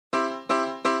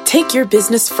Take your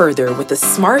business further with the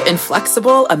smart and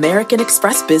flexible American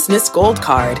Express Business Gold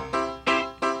Card.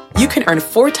 You can earn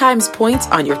 4 times points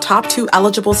on your top 2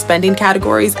 eligible spending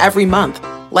categories every month,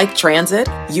 like transit,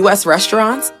 U.S.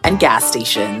 restaurants, and gas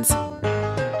stations.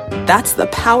 That's the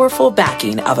powerful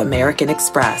backing of American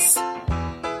Express.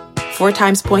 4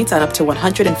 times points on up to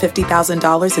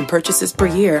 $150,000 in purchases per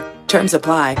year. Terms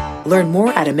apply. Learn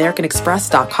more at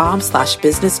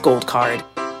americanexpress.com/businessgoldcard.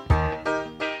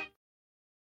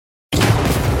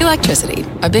 Electricity,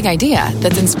 a big idea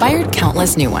that's inspired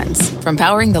countless new ones. From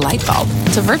powering the light bulb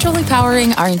to virtually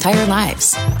powering our entire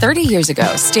lives. 30 years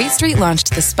ago, State Street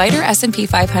launched the SPDR S&P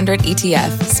 500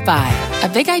 ETF, SPY. A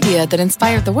big idea that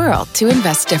inspired the world to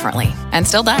invest differently. And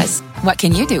still does. What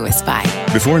can you do with SPY?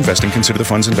 Before investing, consider the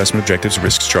fund's investment objectives,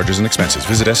 risks, charges, and expenses.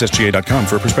 Visit ssga.com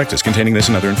for a prospectus containing this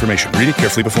and other information. Read it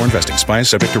carefully before investing. SPY is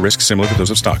subject to risks similar to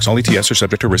those of stocks. All ETFs are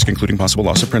subject to risk, including possible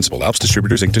loss of principal. Alps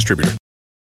Distributors, Inc. Distributor.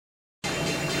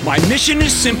 My mission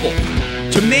is simple,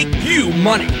 to make you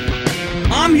money.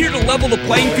 I'm here to level the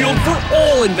playing field for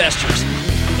all investors.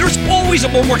 There's always a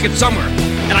bull market somewhere,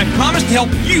 and I promise to help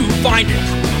you find it.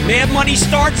 Mad Money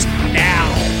starts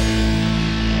now.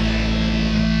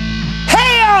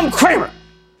 Hey, I'm Cramer.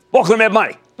 Welcome to Mad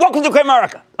Money. Welcome to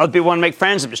Cramerica. Other people want to make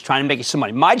friends. I'm just trying to make you some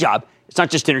money. My job is not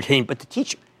just to entertain, but to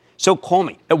teach you. So call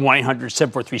me at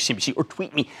 1-800-743-CBC or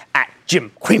tweet me at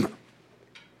Jim Cramer.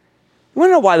 You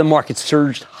want to know why the market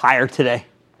surged higher today?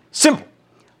 Simple.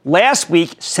 Last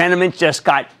week, sentiment just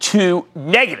got too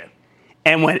negative.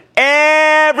 And when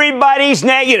everybody's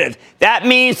negative, that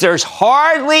means there's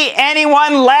hardly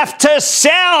anyone left to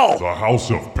sell. The house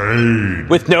of pain.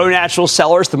 With no natural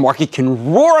sellers, the market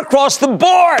can roar across the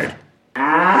board.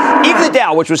 Even the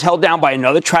Dow, which was held down by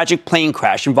another tragic plane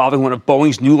crash involving one of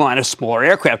Boeing's new line of smaller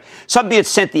aircraft, something that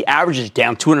sent the averages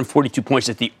down 242 points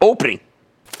at the opening.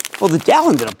 Well, the Dow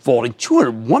ended up vaulting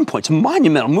 201 points, a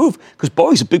monumental move, because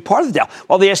Boeing's a big part of the Dow.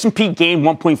 While the S&P gained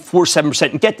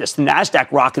 1.47%, and get this, the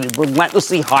NASDAQ rocketed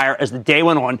relentlessly higher as the day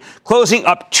went on, closing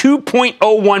up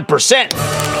 2.01%.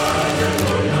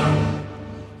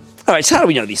 All right, so how do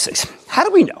we know these things? How do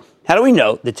we know? How do we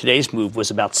know that today's move was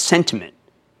about sentiment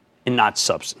and not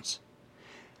substance?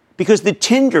 Because the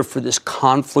tinder for this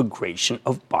conflagration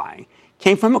of buying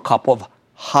came from a couple of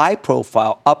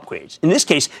high-profile upgrades. In this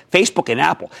case, Facebook and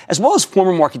Apple, as well as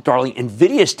former market darling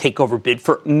NVIDIA's takeover bid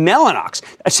for Mellanox.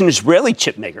 That's an Israeli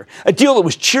chip maker, a deal that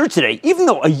was cheered today, even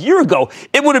though a year ago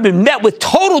it would have been met with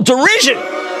total derision.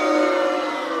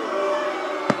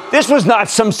 This was not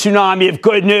some tsunami of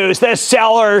good news. The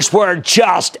sellers were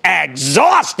just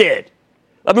exhausted.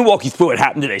 Let me walk you through what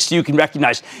happened today so you can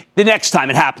recognize the next time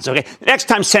it happens, okay? The next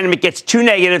time sentiment gets too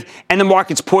negative and the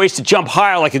market's poised to jump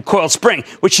higher like a coiled spring,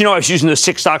 which, I was using those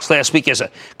 6 stocks last week as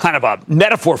a kind of a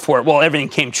metaphor for it. Well, everything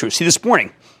came true. See, this morning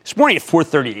at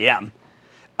 4:30 a.m.,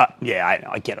 I know,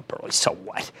 I get up early, so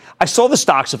what? I saw the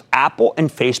stocks of Apple and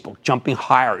Facebook jumping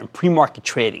higher in pre-market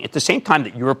trading at the same time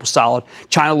that Europe was solid,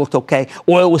 China looked okay,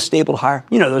 oil was stable to higher.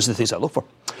 Those are the things I look for.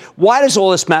 Why does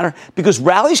all this matter? Because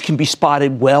rallies can be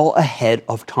spotted well ahead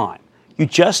of time. You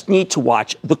just need to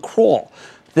watch the crawl,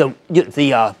 the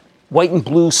white and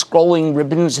blue scrolling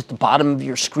ribbons at the bottom of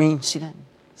your screen. See that?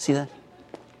 See that?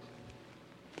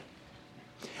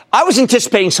 I was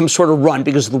anticipating some sort of run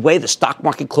because of the way the stock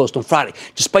market closed on Friday,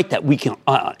 despite that weak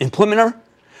employment number.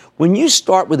 When you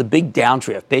start with a big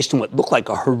downdraft based on what looked like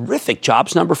a horrific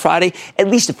jobs number Friday, at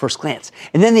least at first glance,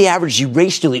 and then the average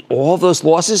erased nearly all of those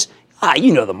losses,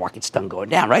 the market's done going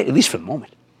down, right? At least for the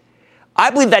moment. I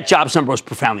believe that jobs number was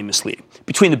profoundly misleading.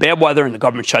 Between the bad weather and the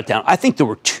government shutdown, I think there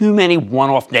were too many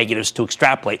one-off negatives to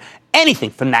extrapolate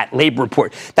anything from that labor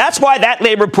report. That's why that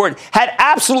labor report had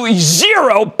absolutely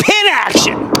zero pin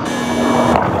action.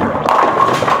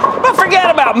 But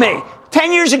forget about me.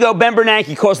 10 years ago, Ben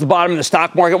Bernanke caused the bottom of the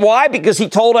stock market. Why? Because he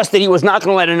told us that he was not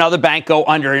going to let another bank go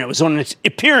under, and it was on its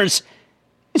appearance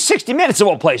in 60 Minutes of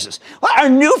all places. Well, our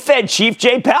new Fed chief,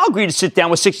 Jay Powell, agreed to sit down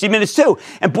with 60 Minutes, too.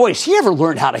 And boy, has he ever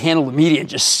learned how to handle the media in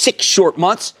just 6 short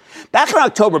months? Back in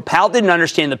October, Powell didn't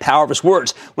understand the power of his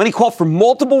words when he called for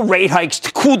multiple rate hikes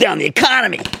to cool down the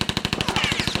economy.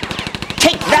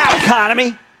 Take that,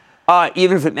 economy!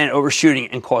 Even if it meant overshooting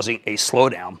and causing a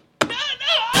slowdown.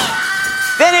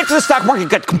 Then after the stock market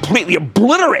got completely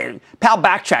obliterated, Powell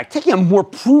backtracked, taking a more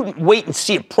prudent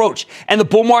wait-and-see approach. And the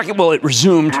bull market, well, it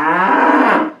resumed.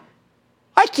 I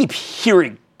keep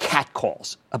hearing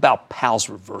catcalls about Powell's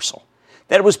reversal,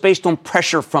 that it was based on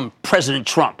pressure from President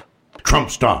Trump.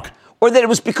 Trump stock. Or that it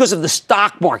was because of the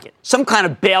stock market, some kind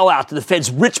of bailout to the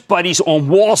Fed's rich buddies on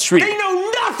Wall Street. They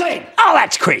know nothing! Oh,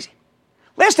 that's crazy.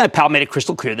 Last night, Powell made it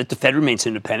crystal clear that the Fed remains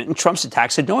independent and Trump's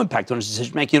attacks had no impact on his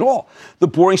decision-making at all. The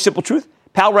boring, simple truth?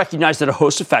 Powell recognized that a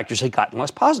host of factors had gotten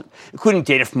less positive, including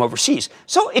data from overseas.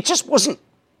 So it just wasn't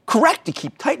correct to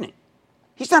keep tightening.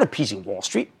 He's not appeasing Wall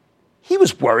Street. He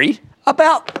was worried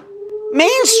about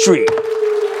Main Street.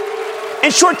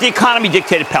 In short, the economy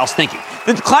dictated Powell's thinking.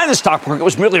 The decline in the stock market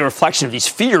was merely a reflection of these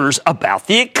fears about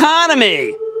the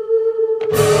economy.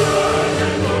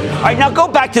 All right, now go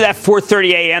back to that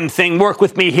 4:30 a.m. thing. Work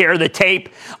with me here, the tape.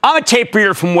 I'm a tape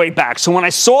reader from way back. So when I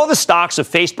saw the stocks of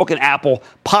Facebook and Apple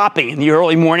popping in the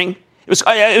early morning,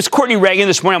 it was Courtney Reagan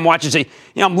this morning. I'm watching,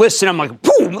 I'm listening. I'm like,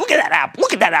 boom, look at that app.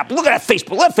 Look at that app. Look at that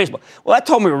Facebook. Look at Facebook. Well, that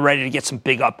told me we're ready to get some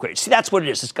big upgrades. See, that's what it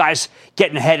is. This guy's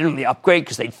getting ahead on the upgrade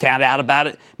because they found out about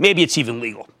it. Maybe it's even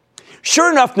legal.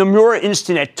 Sure enough, Nomura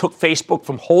Instinet took Facebook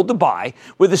from hold to buy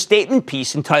with a statement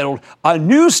piece entitled, A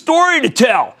New Story to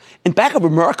Tell. And Bank of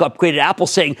America upgraded Apple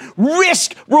saying,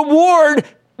 risk reward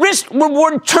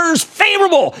turns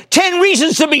favorable. 10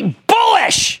 reasons to be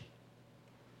bullish.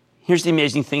 Here's the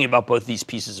amazing thing about both these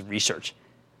pieces of research.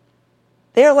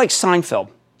 They are like Seinfeld,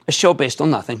 a show based on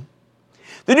nothing.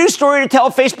 The new story to tell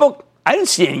of Facebook, I didn't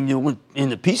see any new in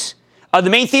the piece. The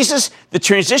main thesis, the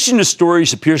transition to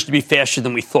stories appears to be faster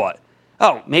than we thought.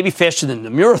 Oh, maybe faster than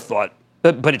Nomura thought,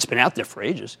 but it's been out there for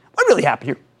ages. What really happened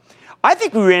here? I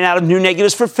think we ran out of new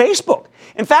negatives for Facebook.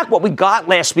 In fact, what we got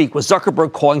last week was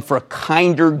Zuckerberg calling for a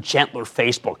kinder, gentler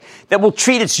Facebook that will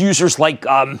treat its users like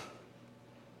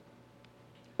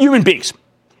human beings.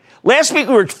 Last week,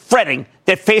 we were fretting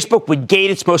that Facebook would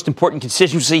gate its most important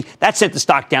constituency. That sent the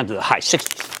stock down to the high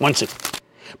 60s, 160.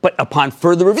 But upon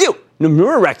further review,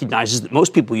 Nomura recognizes that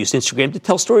most people use Instagram to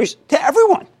tell stories to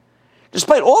everyone.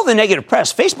 Despite all the negative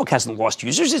press, Facebook hasn't lost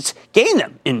users. It's gained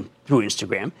them through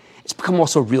Instagram. It's become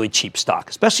also a really cheap stock,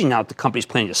 especially now that the company's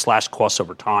planning to slash costs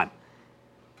over time.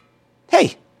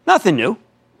 Hey, nothing new.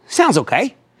 Sounds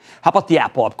okay. How about the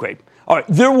Apple upgrade? All right,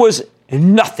 there was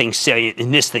nothing salient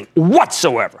in this thing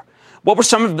whatsoever. What were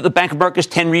some of the Bank of America's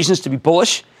 10 reasons to be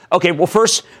bullish? Okay, well,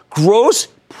 first, gross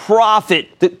profit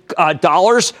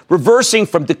dollars reversing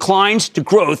from declines to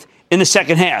growth in the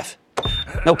second half.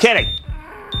 No kidding.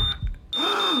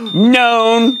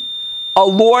 Known. A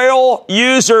loyal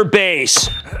user base.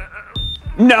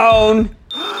 Known.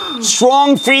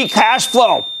 Strong free cash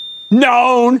flow.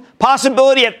 Known.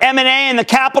 Possibility of M&A and the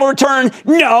capital return.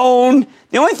 Known.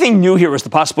 The only thing new here was the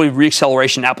possibility of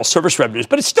reacceleration in Apple service revenues,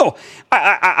 but it's still,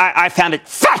 I found it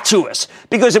fatuous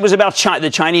because it was about the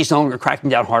Chinese no longer cracking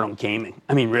down hard on gaming.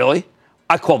 I mean, really?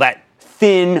 I call that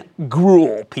thin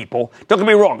gruel, people. Don't get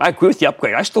me wrong. I agree with the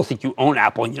upgrade. I still think you own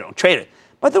Apple and you don't trade it.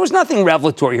 But there was nothing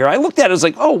revelatory here. I looked at it as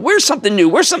like, oh, where's something new?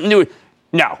 Where's something new?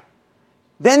 No.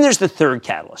 Then there's the third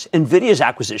catalyst, NVIDIA's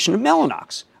acquisition of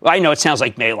Mellanox. Well, I know it sounds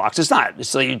like Malox. It's not.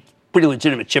 It's a pretty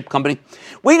legitimate chip company.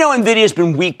 We know NVIDIA has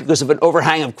been weak because of an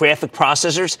overhang of graphic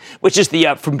processors, which is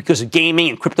because of gaming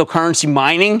and cryptocurrency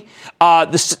mining.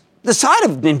 The side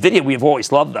of NVIDIA we have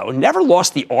always loved, though, and never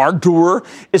lost the ardor,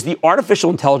 is the artificial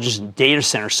intelligence and data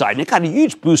center side. And it got a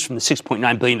huge boost from the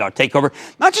 $6.9 billion takeover,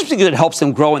 not just because it helps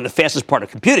them grow in the fastest part of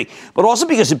computing, but also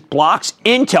because it blocks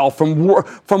Intel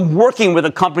from working with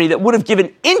a company that would have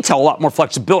given Intel a lot more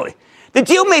flexibility. The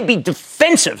deal may be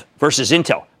defensive versus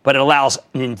Intel, but it allows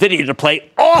NVIDIA to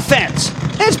play offense.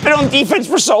 It's been on defense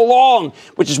for so long,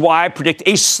 which is why I predict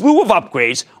a slew of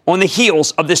upgrades on the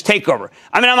heels of this takeover.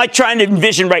 I mean, I'm like trying to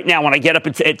envision right now when I get up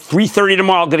at 3:30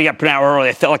 tomorrow, I'm going to get up an hour early.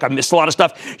 I felt like I missed a lot of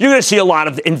stuff. You're going to see a lot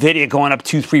of NVIDIA going up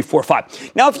 2, 3, 4,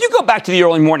 5. Now, if you go back to the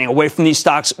early morning away from these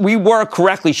stocks, we were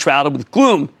correctly shrouded with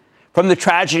gloom from the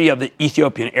tragedy of the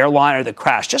Ethiopian airliner that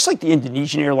crashed, just like the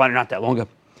Indonesian airliner not that long ago.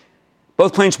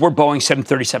 Both planes were Boeing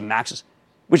 737 MAXs,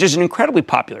 which is an incredibly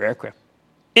popular aircraft.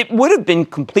 It would have been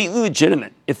completely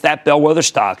legitimate if that bellwether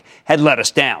stock had let us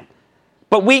down.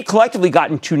 But we collectively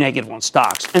gotten too negative on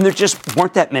stocks, and there just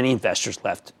weren't that many investors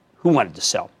left who wanted to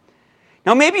sell.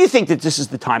 Now, maybe you think that this is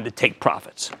the time to take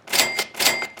profits.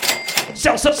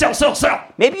 Sell, sell, sell, sell, sell.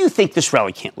 Maybe you think this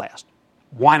rally can't last.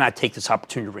 Why not take this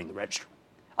opportunity to ring the register?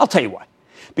 I'll tell you why.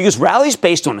 Because rallies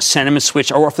based on a sentiment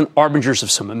switch are often arbingers of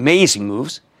some amazing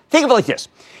moves. Think of it like this.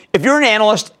 If you're an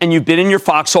analyst and you've been in your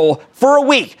foxhole for a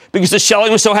week because the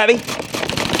shelling was so heavy,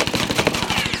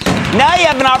 now you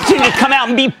have an opportunity to come out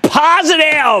and be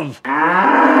positive.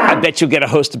 I bet you'll get a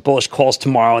host of bullish calls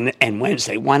tomorrow and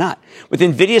Wednesday. Why not? With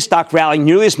NVIDIA stock rallying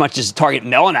nearly as much as the target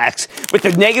Mellanox, with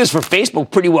the negatives for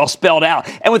Facebook pretty well spelled out,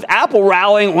 and with Apple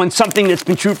rallying on something that's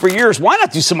been true for years, why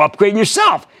not do some upgrading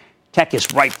yourself? Tech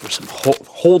is ripe for some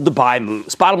hold-to-buy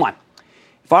moves. Bottom line,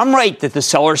 if I'm right that the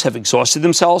sellers have exhausted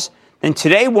themselves, then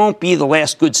today won't be the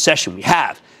last good session we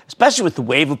have, especially with the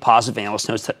wave of positive analyst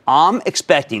notes that I'm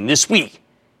expecting this week,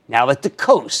 now that the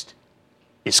coast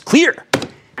is clear.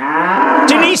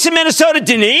 Denise in Minnesota.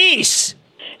 Denise,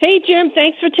 Hey, Jim,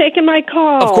 thanks for taking my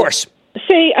call. Of course.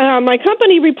 Say, my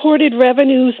company reported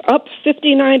revenues up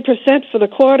 59% for the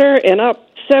quarter and up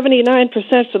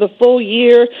 79% for the full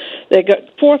year. They got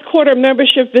fourth quarter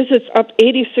membership visits up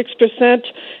 86%,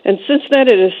 and since then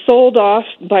it has sold off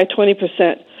by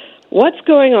 20%. What's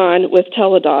going on with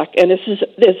Teladoc, and is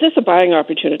this a buying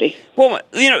opportunity? Well,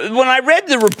 when I read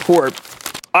the report,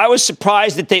 I was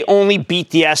surprised that they only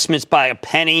beat the estimates by a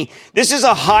penny. This is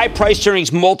a high-priced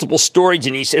earnings multiple story,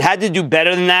 Denise. It had to do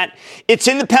better than that. It's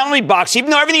in the penalty box, even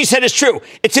though everything you said is true.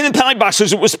 It's in the penalty box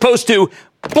because it was supposed to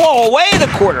blow away the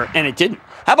quarter, and it didn't.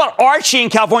 How about Archie in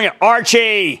California?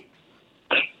 Archie.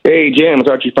 Hey, Jim. It's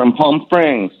Archie from Palm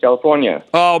Springs, California.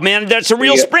 Oh, man, that's a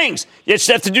real Springs. You just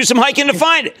have to do some hiking to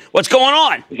find it. What's going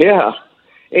on? Yeah.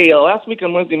 Hey, last week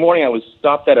on Wednesday morning, I was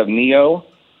stopped at a NIO,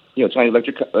 Chinese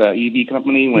electric EV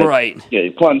company. When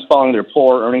it plunged following their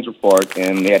poor earnings report,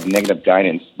 and they had negative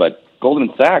guidance. But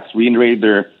Goldman Sachs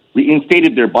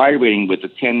reinstated their buy rating with a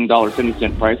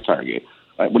 $10.70 price target.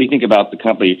 What do you think about the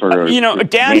company for...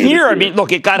 down here, I mean,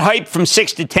 look, it got hyped from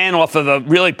 6 to 10 off of a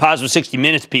really positive 60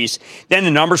 Minutes piece. Then the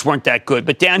numbers weren't that good.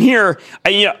 But down here,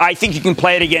 I think you can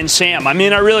play it against Sam. I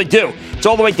mean, I really do. It's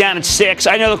all the way down at 6.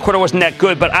 I know the quarter wasn't that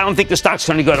good, but I don't think the stock's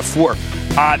going to go to 4.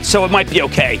 So it might be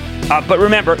okay. But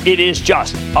remember, it is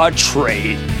just a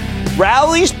trade.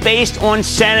 Rallies based on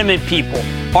sentiment, people,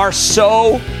 are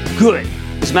so good.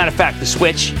 As a matter of fact, the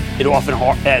switch, it often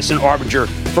has an arbinger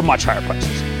for much higher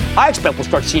prices. I expect we'll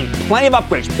start seeing plenty of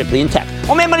upgrades, particularly in tech.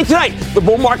 On Mad Money tonight, the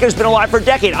bull market has been alive for a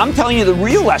decade. I'm telling you the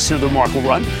real lesson of the remarkable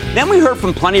run. Then we heard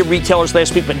from plenty of retailers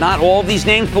last week, but not all of these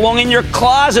names belong in your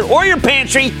closet or your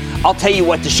pantry. I'll tell you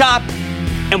what to shop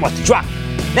and what to drop.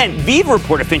 Then Viva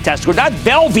reported a fantastic quarter, not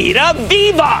Velveeta,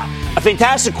 Viva! A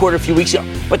fantastic quarter a few weeks ago.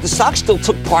 But the stock still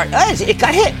took part. It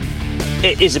got hit.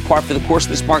 Is it par for the course of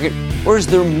this market, or is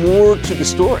there more to the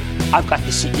story? I've got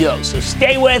the CEO, so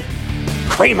stay with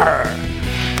Cramer.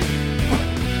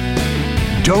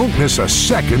 Don't miss a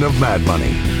second of Mad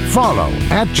Money. Follow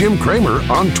 @Jim Cramer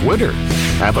on Twitter.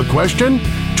 Have a question?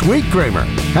 Tweet Cramer.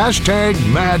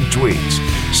 #MadTweets.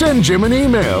 Send Jim an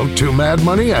email to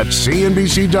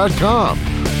madmoney@cnbc.com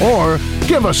or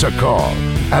give us a call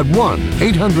at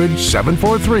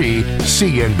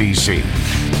 1-800-743-CNBC.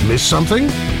 Miss something?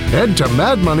 Head to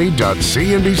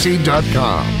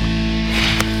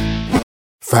madmoney.cnbc.com.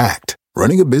 Fact.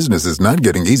 Running a business is not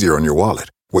getting easier on your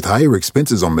wallet. With higher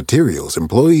expenses on materials,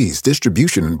 employees,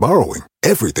 distribution, and borrowing,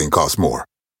 everything costs more.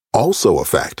 Also a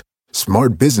fact.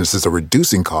 Smart businesses are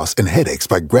reducing costs and headaches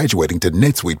by graduating to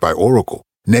NetSuite by Oracle.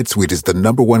 NetSuite is the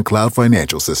 #1 cloud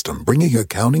financial system, bringing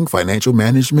accounting, financial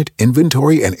management,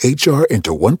 inventory, and HR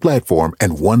into one platform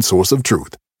and one source of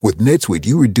truth. With NetSuite,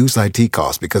 you reduce IT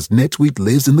costs because NetSuite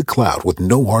lives in the cloud with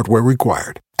no hardware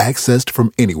required, accessed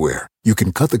from anywhere. You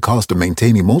can cut the cost of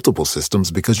maintaining multiple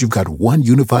systems because you've got one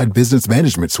unified business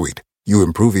management suite. You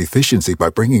improve efficiency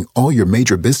by bringing all your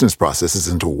major business processes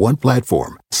into one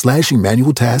platform, slashing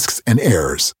manual tasks and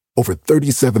errors. Over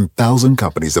 37,000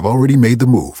 companies have already made the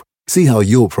move. See how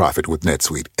you'll profit with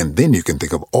NetSuite, and then you can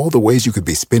think of all the ways you could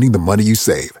be spending the money you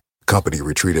save. Company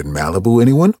retreat in Malibu,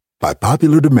 anyone? By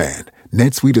popular demand,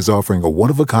 NetSuite is offering a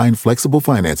one-of-a-kind flexible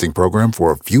financing program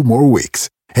for a few more weeks.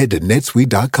 Head to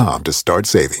netsuite.com to start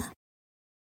saving.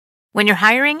 When you're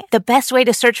hiring, the best way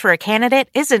to search for a candidate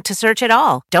isn't to search at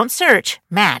all. Don't search,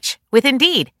 match with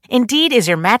Indeed. Indeed is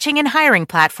your matching and hiring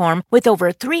platform with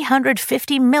over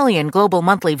 350 million global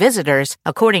monthly visitors,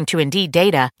 according to Indeed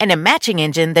data, and a matching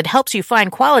engine that helps you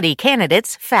find quality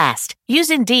candidates fast. Use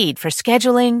Indeed for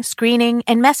scheduling, screening,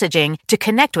 and messaging to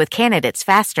connect with candidates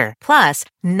faster. Plus,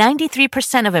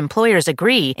 93% of employers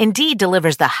agree Indeed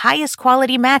delivers the highest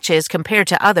quality matches compared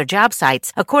to other job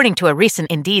sites, according to a recent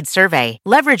Indeed survey.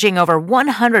 Leveraging over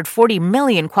 140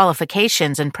 million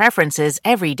qualifications and preferences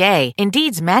every day,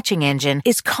 Indeed's matching engine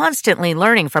is constantly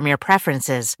learning from your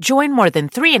preferences. Join more than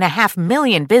 3.5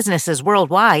 million businesses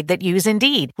worldwide that use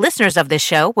Indeed. Listeners of this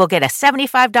show will get a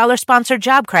 $75 sponsored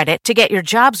job credit to get your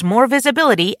jobs more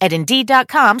visibility at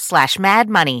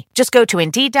Indeed.com/madmoney. Just go to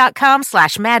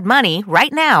Indeed.com/madmoney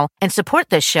right now and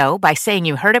support this show by saying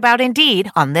you heard about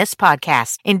Indeed on this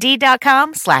podcast.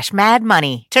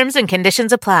 Indeed.com/madmoney. Terms and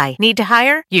conditions apply. Need to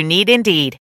hire? You need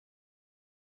Indeed.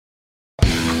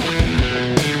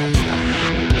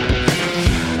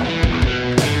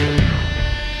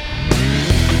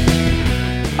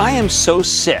 I am so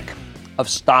sick of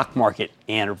stock market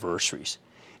anniversaries.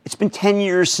 It's been 10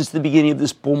 years since the beginning of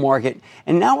this bull market,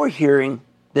 and now we're hearing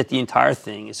that the entire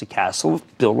thing is a castle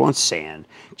built on sand,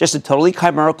 just a totally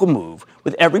chimerical move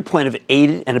with every point of it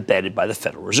aided and abetted by the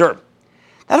Federal Reserve.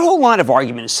 That whole line of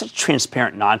argument is such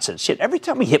transparent nonsense, yet every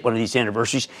time we hit one of these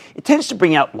anniversaries, it tends to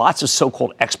bring out lots of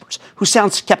so-called experts who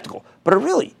sound skeptical, but are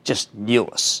really just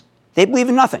nihilists. They believe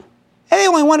in nothing, and they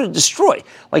only want to destroy,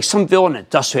 like some villain in a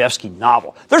Dostoevsky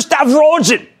novel. They're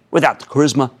Stavrogen without the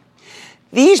charisma.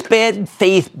 These bad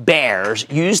faith bears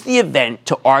use the event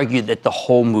to argue that the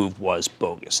whole move was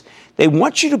bogus. They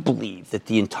want you to believe that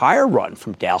the entire run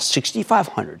from Dow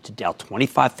 6,500 to Dow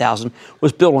 25,000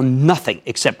 was built on nothing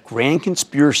except grand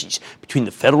conspiracies between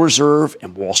the Federal Reserve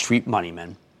and Wall Street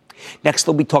moneymen. Next,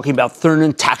 they'll be talking about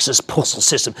Thurman Tax's postal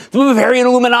system, the Bavarian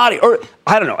Illuminati, or,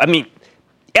 I don't know,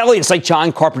 aliens like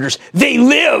John Carpenter's They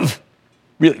Live.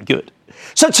 Really good.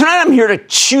 So tonight I'm here to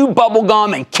chew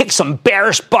bubblegum and kick some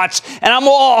bearish butts, and I'm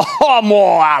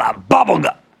all out of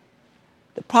bubblegum.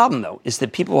 The problem, though, is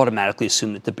that people automatically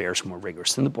assume that the bears are more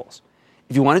rigorous than the bulls.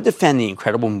 If you want to defend the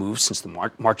incredible move since the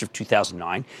March of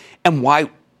 2009, and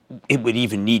why it would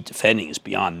even need defending is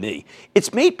beyond me,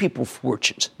 it's made people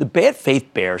fortunes. The bad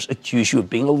faith bears accuse you of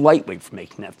being a lightweight for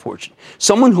making that fortune,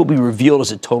 someone who'll be revealed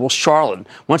as a total charlatan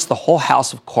once the whole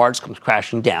house of cards comes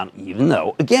crashing down, even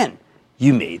though, again,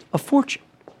 you made a fortune.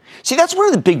 See, that's one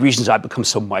of the big reasons I've become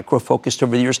so micro-focused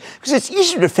over the years, because it's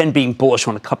easier to defend being bullish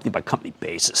on a company-by-company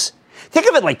basis. Think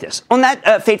of it like this. On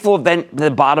that fateful event at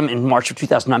the bottom in March of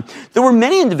 2009, there were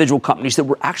many individual companies that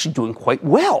were actually doing quite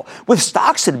well, with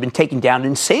stocks that had been taken down to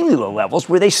insanely low levels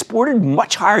where they sported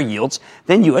much higher yields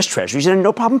than U.S. Treasuries and had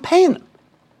no problem paying them.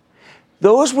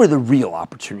 Those were the real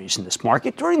opportunities in this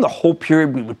market. During the whole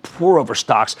period, we would pour over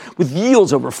stocks with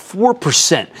yields over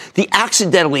 4%, the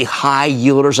accidentally high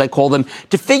yielders, I call them,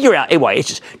 to figure out,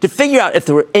 AYHs, to figure out if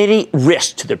there were any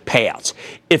risk to their payouts.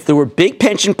 If there were big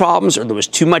pension problems or there was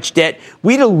too much debt,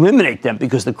 we'd eliminate them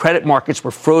because the credit markets were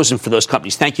frozen for those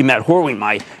companies. Thank you, Matt Horween,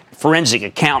 my forensic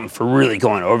accountant, for really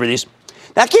going over these.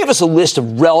 That gave us a list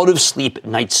of relative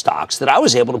sleep-at-night stocks that I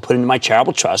was able to put into my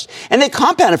charitable trust, and they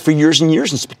compounded for years and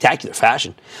years in spectacular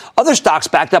fashion. Other stocks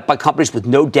backed up by companies with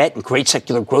no debt and great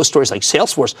secular growth stories like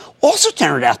Salesforce also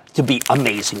turned out to be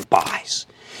amazing buys.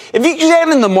 If you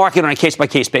examine the market on a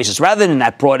case-by-case basis, rather than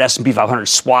that broad S&P 500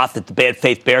 swath that the bad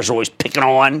faith bears are always picking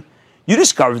on, you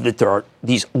discover that there are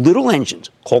these little engines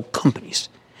called companies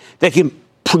that can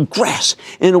progress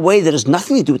in a way that has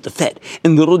nothing to do with the Fed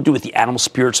and little to do with the animal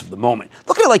spirits of the moment.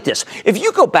 Look at it like this. If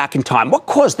you go back in time, what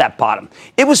caused that bottom?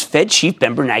 It was Fed Chief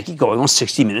Ben Bernanke going on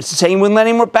 60 Minutes and saying he wouldn't let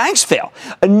any more banks fail.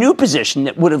 A new position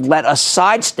that would have let us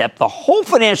sidestep the whole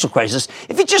financial crisis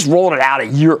if he just rolled it out a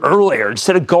year earlier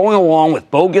instead of going along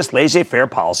with bogus laissez-faire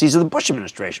policies of the Bush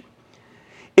administration.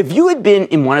 If you had been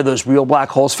in one of those real black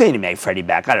holes, Fannie Mae, Freddie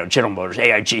Mac, General Motors,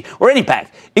 AIG, or any bank,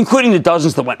 including the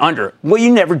dozens that went under, well,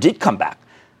 you never did come back.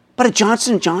 But at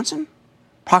Johnson & Johnson,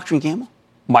 Procter & Gamble,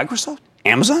 Microsoft,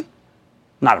 Amazon,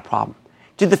 not a problem.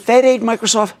 Did the Fed aid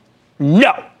Microsoft?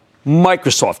 No.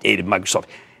 Microsoft aided Microsoft.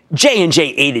 J&J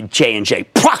aided J&J.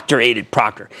 Procter aided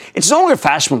Procter. It's no longer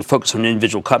fashionable to focus on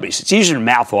individual companies. It's easier to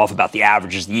mouth off about the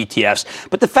averages, the ETFs.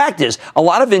 But the fact is, a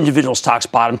lot of individual stocks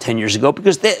bottomed 10 years ago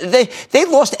because they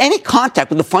lost any contact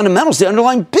with the fundamentals, the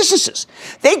underlying businesses.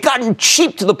 They'd gotten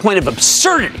cheap to the point of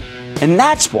absurdity. And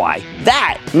that's why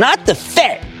not the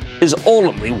Fed, is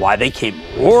ultimately why they came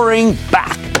roaring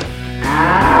back.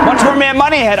 Much more Mad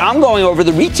Money ahead. I'm going over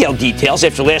the retail details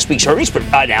after last week's earnings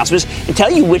announcements and tell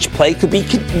you which play could be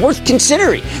worth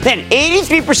considering. Then,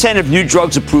 83% of new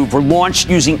drugs approved were launched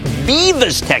using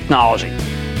Viva's technology.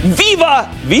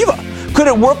 Viva! Could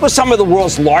it work with some of the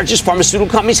world's largest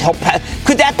pharmaceutical companies?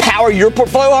 Could that power your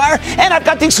portfolio higher? And I've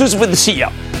got the exclusive with the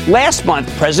CEO. Last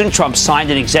month, President Trump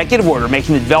signed an executive order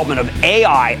making the development of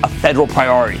AI a federal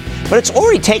priority. But it's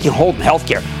already taken hold in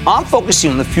healthcare. I'm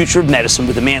focusing on the future of medicine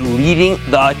with a man leading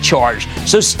the charge.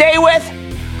 So stay with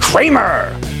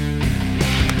Cramer.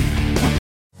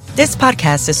 This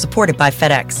podcast is supported by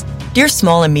FedEx. Dear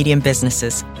small and medium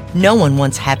businesses, no one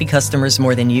wants happy customers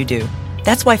more than you do.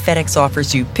 That's why FedEx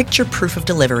offers you picture proof of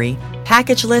delivery,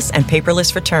 packageless and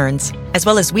paperless returns, as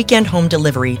well as weekend home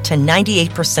delivery to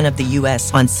 98% of the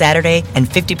U.S. on Saturday and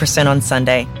 50% on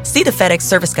Sunday. See the FedEx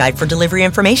service guide for delivery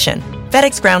information.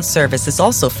 FedEx Ground service is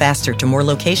also faster to more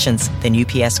locations than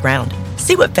UPS Ground.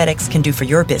 See what FedEx can do for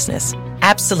your business.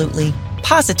 Absolutely,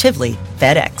 positively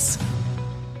FedEx.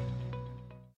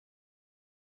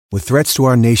 With threats to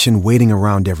our nation waiting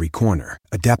around every corner,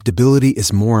 adaptability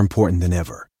is more important than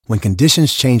ever. When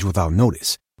conditions change without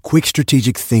notice, quick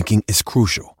strategic thinking is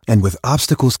crucial. And with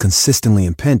obstacles consistently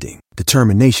impending,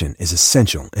 determination is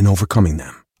essential in overcoming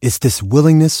them. It's this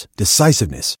willingness,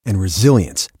 decisiveness, and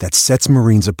resilience that sets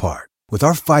Marines apart. With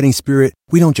our fighting spirit,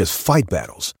 we don't just fight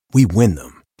battles, we win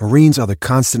them. Marines are the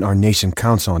constant our nation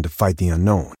counts on to fight the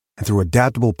unknown. And through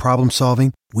adaptable problem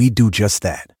solving, we do just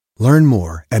that. Learn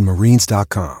more at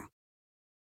marines.com.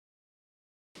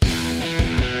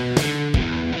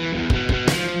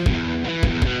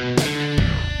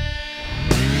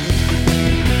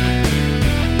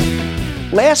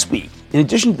 Last week, in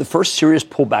addition to the first serious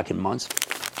pullback in months,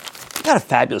 we got a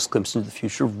fabulous glimpse into the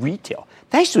future of retail,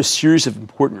 thanks to a series of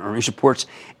important earnings reports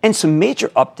and some major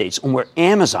updates on where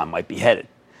Amazon might be headed.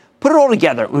 Put it all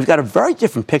together, we've got a very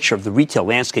different picture of the retail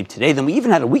landscape today than we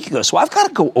even had a week ago, so I've got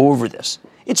to go over this.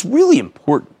 It's really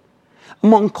important.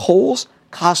 Among Kohl's,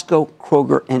 Costco,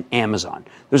 Kroger, and Amazon,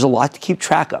 there's a lot to keep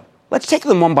track of. Let's take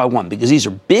them one by one because these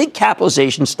are big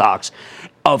capitalization stocks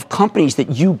of companies that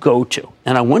you go to.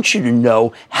 And I want you to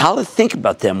know how to think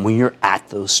about them when you're at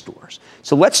those stores.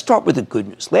 So let's start with the good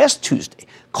news. Last Tuesday,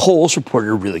 Kohl's reported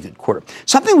a really good quarter.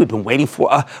 Something we've been waiting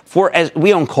for as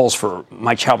we own Kohl's for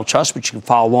My Charitable Trust, which you can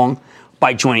follow along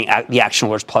by joining the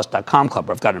ActionAlertsPlus.com club,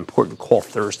 where I've got an important call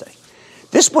Thursday.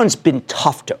 This one's been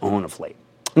tough to own of late.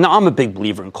 Now, I'm a big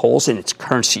believer in Kohl's and its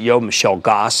current CEO, Michelle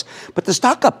Goss, but the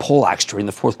stock got poleaxed during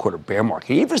the fourth quarter bear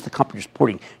market, even as the company was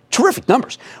reporting terrific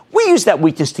numbers. We used that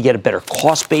weakness to get a better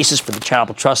cost basis for the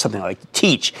charitable trust, something I like to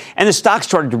teach, and the stock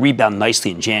started to rebound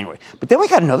nicely in January. But then we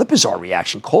got another bizarre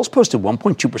reaction. Kohl's posted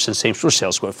 1.2% same-store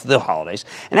sales growth for the holidays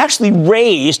and actually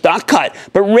raised, not cut,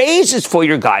 but raised its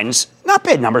full-year guidance. Not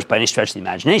bad numbers by any stretch of the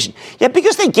imagination. Yet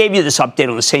because they gave you this update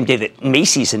on the same day that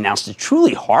Macy's announced a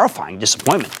truly horrifying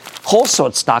disappointment, Kohl's saw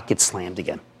its stock get slammed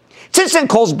again. Since then,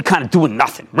 Kohl's been kind of doing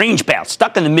nothing. Range bound,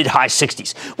 stuck in the mid-high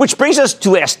 60s, which brings us to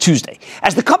last Tuesday.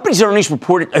 As the company's earnings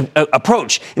reported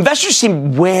approach, investors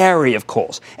seem wary of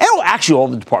Kohl's, and actually all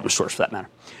the department stores for that matter.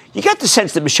 You got the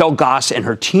sense that Michelle Goss and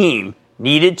her team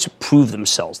needed to prove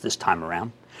themselves this time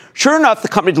around. Sure enough, the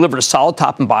company delivered a solid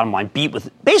top and bottom line beat with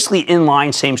basically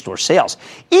inline same-store sales.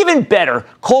 Even better,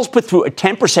 Kohl's put through a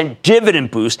 10%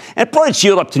 dividend boost and brought its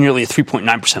yield up to nearly a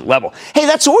 3.9% level. Hey,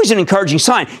 that's always an encouraging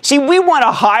sign. See, we want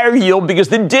a higher yield because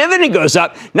the dividend goes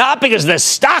up, not because the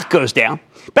stock goes down.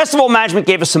 Best of all, management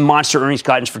gave us some monster earnings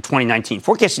guidance for 2019,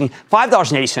 forecasting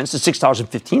 $5.80 to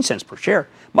 $6.15 per share,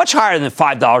 much higher than the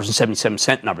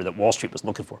 $5.77 number that Wall Street was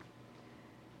looking for.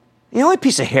 The only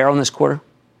piece of hair on this quarter?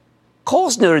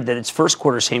 Kohl's noted that its first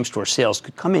quarter same-store sales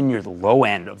could come in near the low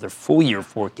end of their full-year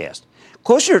forecast,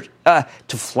 closer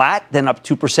to flat than up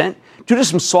 2% due to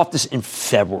some softness in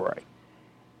February.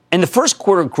 And the first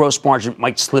quarter gross margin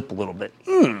might slip a little bit.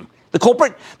 The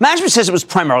culprit? Management says it was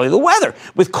primarily the weather,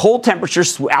 with cold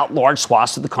temperatures throughout large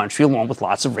swaths of the country, along with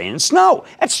lots of rain and snow.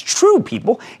 That's true,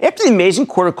 people. After the amazing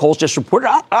quarter Kohl's just reported,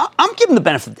 I'm giving the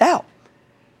benefit of the doubt.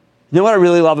 You know what I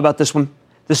really love about this one?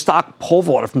 The stock pole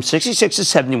vaulted from 66 to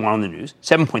 71 on the news,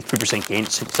 7.3% gain in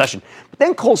single session. But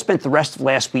then Kohl's spent the rest of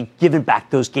last week giving back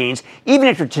those gains. Even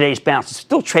after today's bounce, it's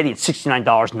still trading at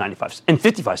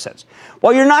 $69.55.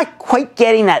 While you're not quite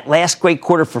getting that last great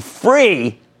quarter for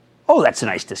free, that's a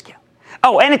nice discount.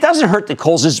 And it doesn't hurt that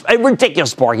Kohl's is a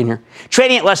ridiculous bargain here.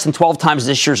 Trading at less than 12 times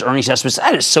this year's earnings estimates,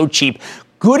 that is so cheap.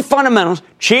 Good fundamentals,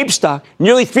 cheap stock,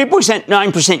 nearly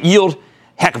 3.9% yield,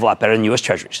 heck of a lot better than U.S.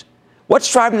 Treasuries. What's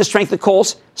driving the strength of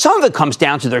Kohl's? Some of it comes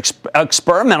down to their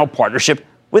experimental partnership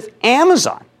with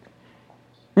Amazon.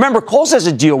 Remember, Kohl's has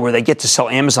a deal where they get to sell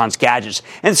Amazon's gadgets.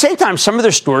 And at the same time, some of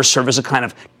their stores serve as a kind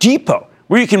of depot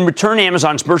where you can return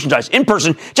Amazon's merchandise in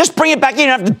person. Just bring it back in. You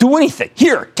don't have to do anything.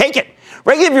 Here, take it.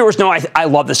 Regular viewers know I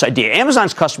love this idea.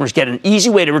 Amazon's customers get an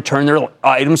easy way to return their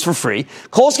items for free.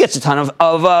 Kohl's gets a ton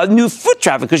of new foot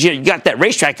traffic because you got that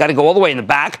racetrack, got to go all the way in the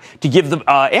back to give the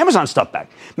Amazon stuff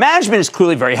back. Management is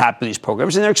clearly very happy with these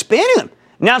programs, and they're expanding them,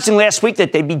 announcing last week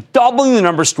that they'd be doubling the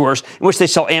number of stores in which they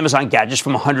sell Amazon gadgets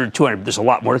from 100 to 200. There's a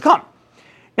lot more to come.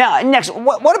 Now, next,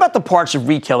 what about the parts of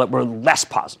retail that were less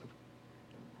positive?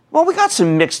 Well, we got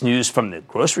some mixed news from the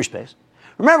grocery space.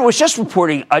 Remember, it was just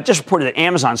reported that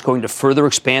Amazon's going to further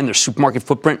expand their supermarket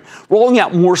footprint, rolling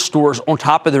out more stores on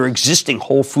top of their existing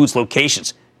Whole Foods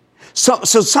locations. So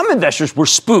some investors were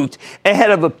spooked ahead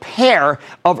of a pair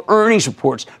of earnings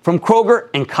reports from Kroger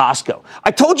and Costco. I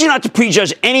told you not to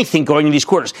prejudge anything going into these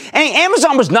quarters. And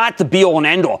Amazon was not the be-all and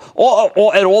end-all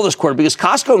at all this quarter because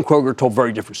Costco and Kroger told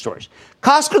very different stories.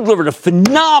 Costco delivered a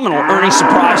phenomenal earnings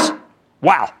surprise.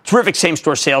 Wow, terrific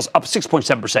same-store sales, up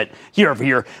 6.7% year over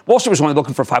year. Wall Street was only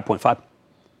looking for 5.5.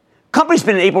 Company's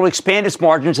been able to expand its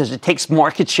margins as it takes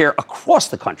market share across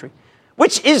the country,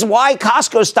 which is why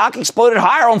Costco's stock exploded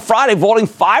higher on Friday, vaulting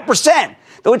 5%,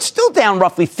 though it's still down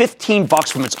roughly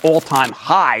 $15 from its all-time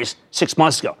highs 6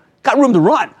 months ago. Got room to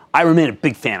run. I remain a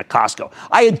big fan of Costco.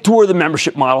 I adore the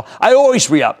membership model. I always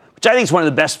re-up, which I think is one of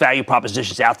the best value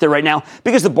propositions out there right now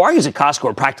because the bargains at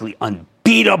Costco are practically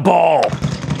unbeatable.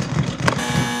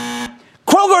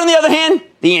 Kroger, on the other hand,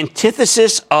 the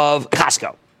antithesis of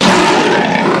Costco.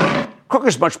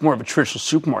 Kroger's much more of a traditional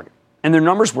supermarket, and their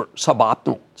numbers were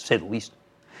suboptimal, to say the least.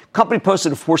 Company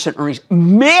posted a 4-cent earnings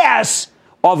miss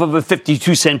off of a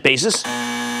 52-cent basis,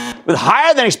 with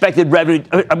higher than expected revenue,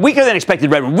 weaker than expected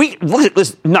revenue. Look at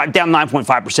this, not down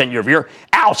 9.5% year over year.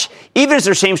 Ouch! Even as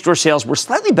their same-store sales were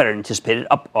slightly better than anticipated,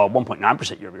 up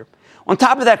 1.9% year over year. On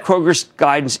top of that, Kroger's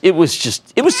guidance, it was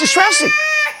distressing.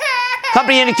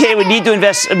 Company indicated it would need to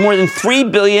invest more than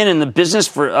 $3 billion in the business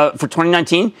for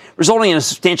 2019, resulting in a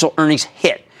substantial earnings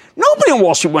hit. Nobody on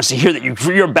Wall Street wants to hear that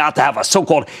you're about to have a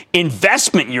so-called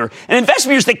investment year. An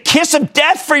investment year is the kiss of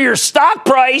death for your stock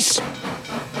price.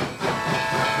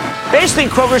 Basically,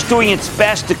 Kroger's doing its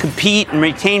best to compete and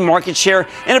retain market share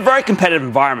in a very competitive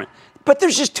environment. But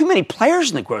there's just too many players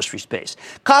in the grocery space.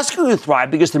 Costco can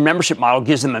thrive because their membership model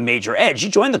gives them a major edge. You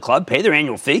join the club, pay their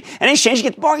annual fee, and in exchange you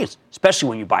get the bargains, especially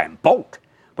when you buy in bulk.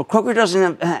 But Kroger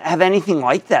doesn't have anything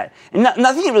like that. And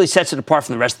nothing that really sets it apart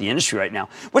from the rest of the industry right now,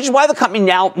 which is why the company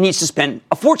now needs to spend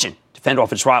a fortune to fend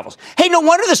off its rivals. Hey, no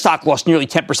wonder the stock lost nearly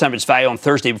 10% of its value on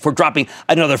Thursday before dropping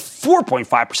another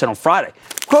 4.5% on Friday.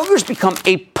 Kroger's become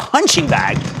a punching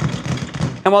bag.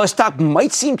 And while the stock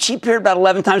might seem cheap here at about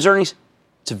 11 times earnings,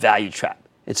 it's a value trap.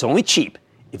 It's only cheap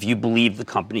if you believe the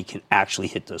company can actually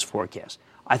hit those forecasts.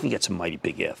 I think it's a mighty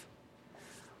big if.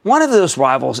 One of those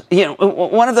rivals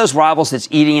that's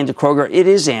eating into Kroger, it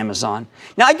is Amazon.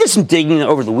 Now, I did some digging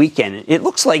over the weekend. It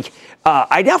looks like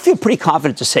I now feel pretty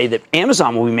confident to say that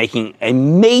Amazon will be making a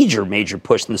major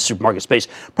push in the supermarket space,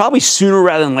 probably sooner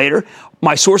rather than later.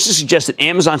 My sources suggest that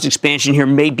Amazon's expansion here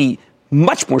may be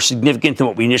much more significant than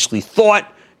what we initially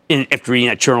thought after reading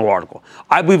that journal article.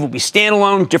 I believe it will be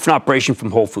standalone, different operation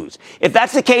from Whole Foods. If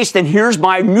that's the case, then here's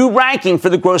my new ranking for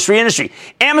the grocery industry.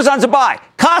 Amazon's a buy.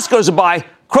 Costco's a buy.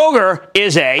 Kroger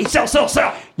is a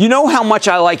sell. You know how much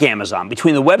I like Amazon.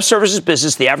 Between the web services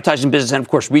business, the advertising business, and, of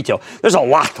course, retail, there's a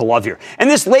lot to love here. And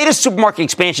this latest supermarket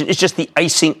expansion is just the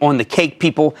icing on the cake,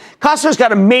 people. Costco's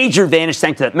got a major advantage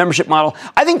thanks to that membership model.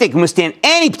 I think they can withstand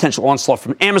any potential onslaught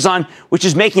from Amazon, which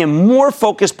is making a more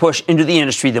focused push into the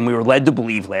industry than we were led to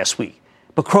believe last week.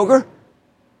 But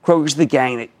Kroger's the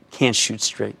gang that can't shoot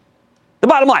straight. The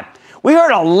bottom line. We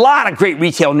heard a lot of great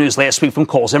retail news last week from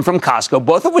Kohl's and from Costco,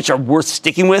 both of which are worth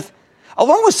sticking with,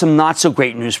 along with some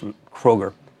not-so-great news from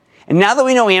Kroger. And now that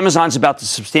we know Amazon's about to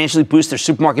substantially boost their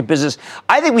supermarket business,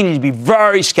 I think we need to be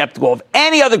very skeptical of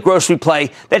any other grocery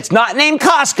play that's not named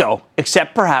Costco,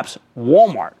 except perhaps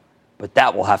Walmart. But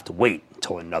that will have to wait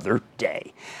until another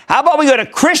day. How about we go to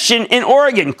Christian in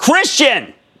Oregon?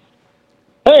 Christian!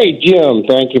 Hey, Jim.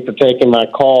 Thank you for taking my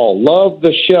call. Love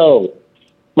the show.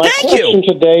 My question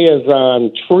today is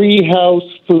on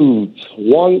Treehouse Foods.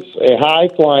 Once a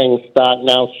high-flying stock,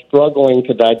 now struggling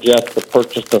to digest the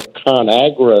purchase of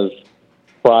ConAgra's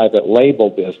private label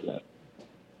business.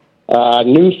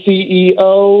 New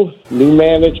CEO, new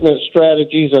management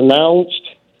strategies announced.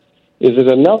 Is it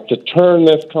enough to turn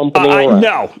this company around?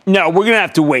 No, we're going to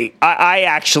have to wait. I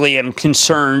actually am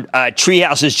concerned.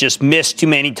 Treehouse has just missed too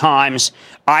many times.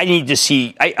 I need to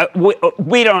see.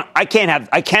 I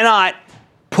cannot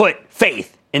put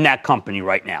faith in that company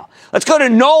right now. Let's go to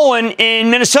Nolan in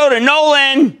Minnesota.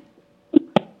 Nolan!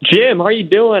 Jim, how are you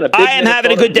doing? I am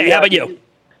having a good day. How about you?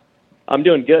 I'm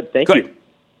doing good. Thank you.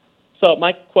 So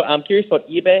I'm curious about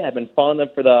eBay. I've been following them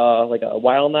for a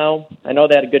while now. I know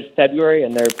they had a good February,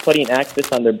 and they're putting Axis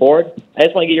on their board. I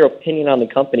just want to get your opinion on the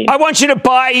company. I want you to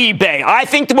buy eBay. I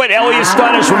think what Elliott's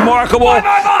done is remarkable.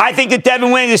 I think that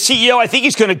Devin Winning, the CEO, I think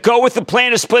he's going to go with the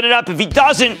plan to split it up. If he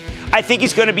doesn't, I think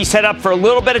he's going to be set up for a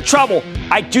little bit of trouble.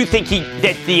 I do think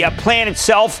that the plan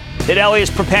itself that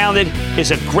Elliott's propounded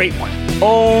is a great one.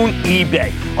 Own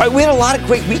eBay. All right, we had a lot of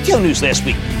great retail news last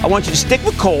week. I want you to stick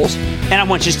with Kohl's, and I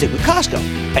want you to stick with Costco.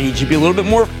 I need you to be a little bit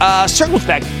more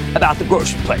circumspect about the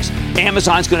grocery place.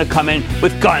 Amazon's going to come in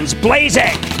with guns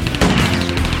blazing.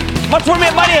 Much more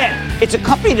money ahead. It's a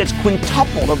company that's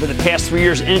quintupled over the past 3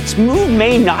 years, and its move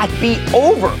may not be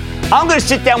over. I'm going to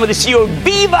sit down with the CEO of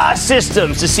Viva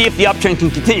Systems to see if the uptrend can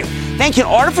continue. And can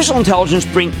artificial intelligence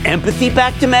bring empathy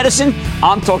back to medicine?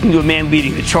 I'm talking to a man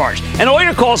leading the charge. And all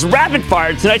your calls rapid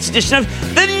fire tonight's edition of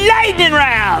the Lightning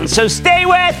Round. So stay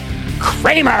with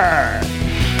Cramer.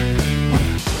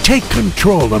 Take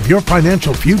control of your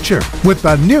financial future with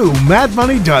the new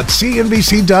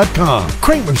madmoney.cnbc.com.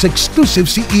 Cramer's exclusive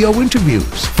CEO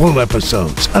interviews, full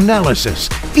episodes, analysis,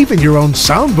 even your own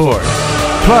soundboard.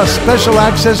 Plus special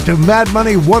access to Mad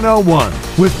Money 101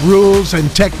 with rules and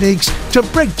techniques to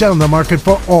break down the market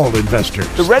for all investors.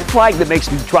 The red flag that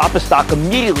makes me drop a stock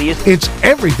immediately is... It's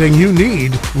everything you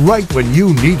need right when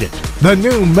you need it. The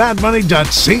new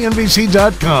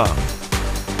madmoney.cnbc.com.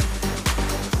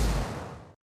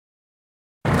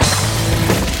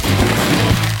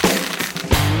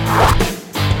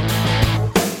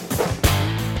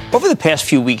 Over the past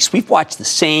few weeks, we've watched the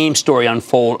same story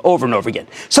unfold over and over again.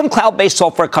 Some cloud-based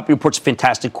software company reports a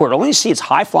fantastic quarter, only to see its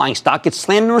high-flying stock get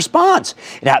slammed in response.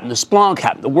 It happened to Splunk,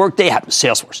 happened to Workday, happened to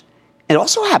Salesforce. It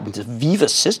also happened to Veeva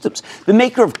Systems, the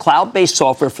maker of cloud-based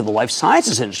software for the life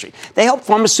sciences industry. They help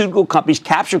pharmaceutical companies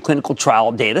capture clinical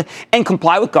trial data and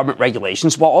comply with government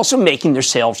regulations while also making their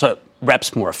sales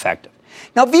reps more effective.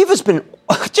 Now, Veeva's been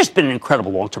an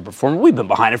incredible long-term performer. We've been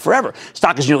behind it forever.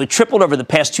 Stock has nearly tripled over the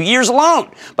past 2 years alone.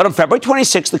 But on February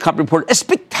 26th, the company reported a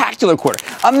spectacular quarter,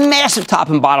 a massive top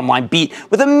and bottom line beat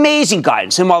with amazing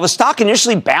guidance. And while the stock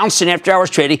initially bounced in after-hours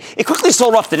trading, it quickly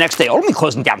sold off the next day, only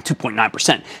closing down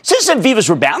 2.9%. Since then, Veeva's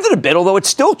rebounded a bit, although it's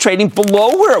still trading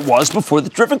below where it was before the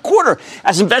terrific quarter,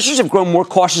 as investors have grown more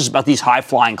cautious about these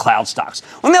high-flying cloud stocks.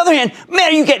 On the other hand,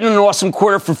 man, you're getting an awesome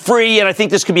quarter for free, and I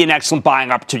think this could be an excellent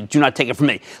buying opportunity. Do not take it from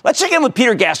me. Let's check in with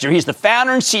Peter Gassner. He's the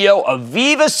founder and CEO of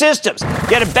Veeva Systems.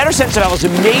 Get a better sense of how this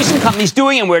amazing company's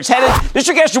doing and where it's headed.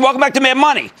 Mr. Gassner, welcome back to Mad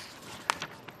Money.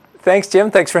 Thanks,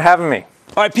 Jim. Thanks for having me.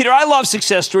 All right, Peter, I love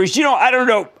success stories. You know, I don't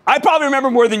know. I probably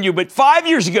remember more than you, but 5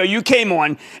 years ago, you came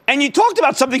on and you talked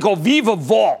about something called Veeva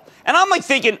Vault. And I'm like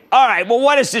thinking, all right, well,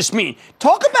 what does this mean?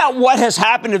 Talk about what has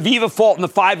happened to Veeva Vault in the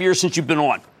 5 years since you've been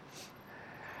on.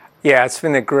 Yeah, it's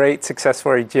been a great success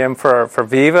story, Jim, for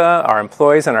Veeva, our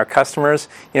employees, and our customers.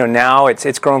 You know, now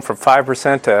it's grown from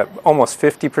 5% to almost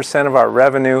 50% of our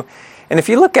revenue. And if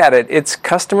you look at it, it's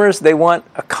customers, they want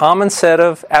a common set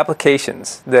of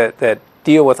applications that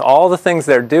deal with all the things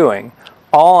they're doing,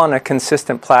 all on a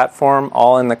consistent platform,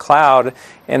 all in the cloud.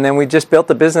 And then we just built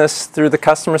the business through the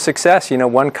customer success, you know,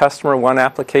 one customer, one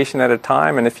application at a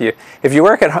time. And if you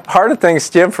work hard at things,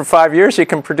 Jim, for 5 years, you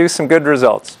can produce some good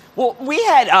results. Well, we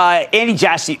had Andy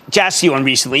Jassy on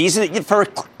recently. He's for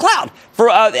cloud, for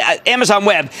Amazon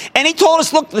Web. And he told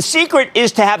us, look, the secret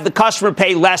is to have the customer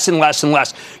pay less and less and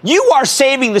less. You are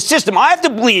saving the system. I have to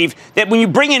believe that when you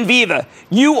bring in Veeva,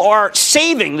 you are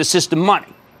saving the system money.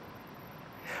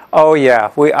 Oh,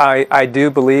 yeah. I do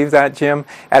believe that, Jim.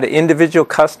 At an individual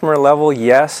customer level,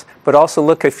 yes. But also,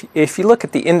 look, if you look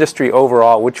at the industry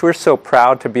overall, which we're so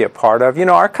proud to be a part of, you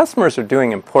know, our customers are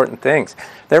doing important things.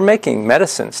 They're making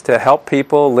medicines to help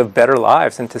people live better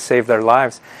lives and to save their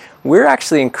lives. We're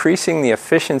actually increasing the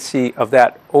efficiency of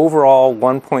that overall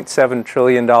 $1.7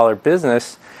 trillion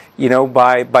business, you know,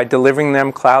 by delivering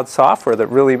them cloud software that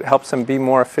really helps them be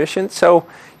more efficient. So,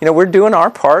 you know, we're doing our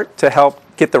part to help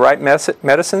get the right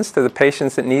medicines to the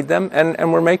patients that need them,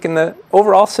 and we're making the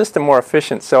overall system more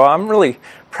efficient. So I'm really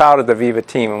proud of the Veeva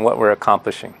team and what we're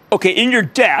accomplishing. Okay, in your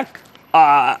deck,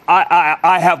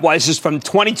 I have this is from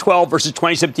 2012 versus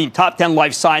 2017, top 10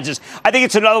 life sciences. I think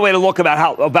it's another way to look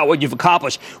about what you've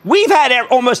accomplished. We've had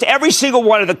almost every single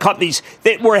one of the companies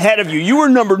that were ahead of you. You were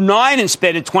number 9 in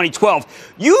spend in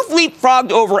 2012. You've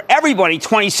leapfrogged over everybody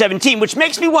 2017, which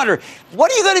makes me wonder,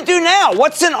 what are you going to do now?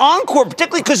 What's an encore,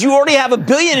 particularly because you already have $1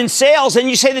 billion in sales and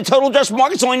you say the total addressable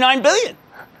market's only $9 billion?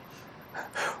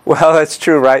 Well, that's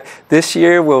true, right? This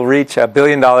year we'll reach $1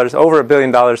 billion, over $1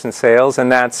 billion in sales,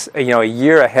 and that's, you know, a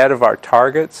year ahead of our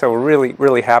target. So we're really,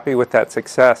 really happy with that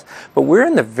success. But we're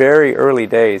in the very early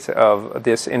days of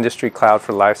this industry cloud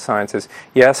for life sciences.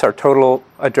 Yes, our total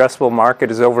addressable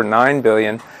market is over $9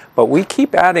 billion, but we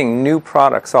keep adding new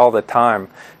products all the time.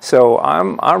 So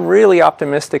I'm really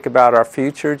optimistic about our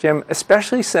future, Jim,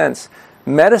 especially since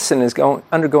medicine is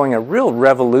undergoing a real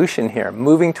revolution here,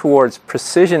 moving towards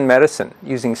precision medicine,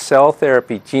 using cell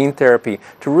therapy, gene therapy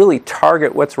to really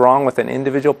target what's wrong with an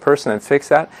individual person and fix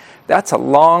that. That's a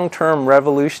long-term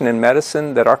revolution in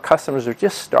medicine that our customers are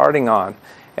just starting on,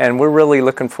 and we're really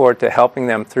looking forward to helping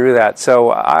them through that.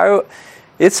 So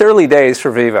it's early days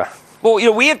for Veeva. Well, you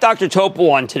know, we have Dr.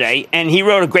 Topol on today, and he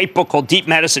wrote a great book called Deep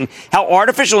Medicine, How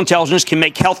Artificial Intelligence Can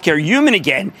Make Healthcare Human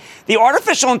Again. The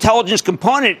artificial intelligence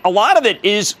component, a lot of it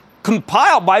is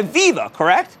compiled by Veeva,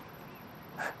 correct?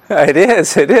 It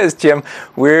is, Jim.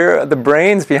 We're the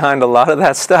brains behind a lot of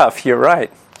that stuff. You're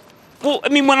right. Well, I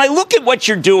mean, when I look at what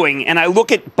you're doing and I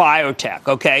look at biotech,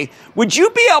 okay, would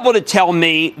you be able to tell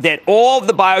me that all of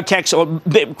the biotechs, or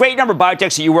the great number of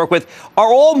biotechs that you work with,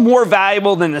 are all more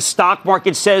valuable than the stock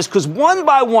market says? Because one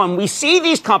by one, we see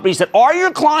these companies that are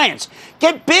your clients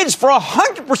get bids for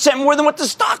 100% more than what the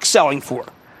stock's selling for.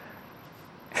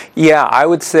 Yeah, I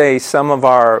would say some of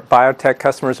our biotech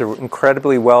customers are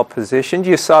incredibly well positioned.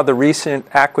 You saw the recent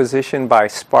acquisition by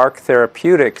Spark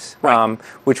Therapeutics, right,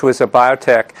 which was a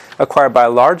biotech acquired by a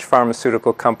large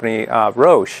pharmaceutical company,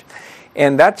 Roche.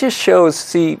 And that just shows,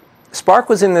 Spark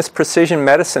was in this precision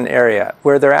medicine area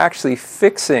where they're actually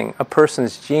fixing a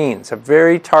person's genes, a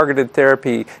very targeted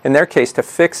therapy, in their case, to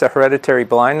fix a hereditary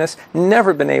blindness,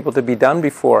 never been able to be done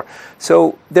before.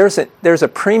 So there's a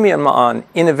premium on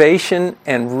innovation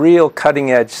and real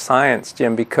cutting-edge science,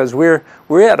 Jim, because we're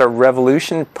at a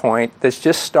revolution point that's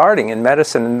just starting in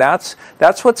medicine, and that's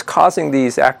what's causing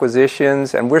these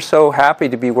acquisitions, and we're so happy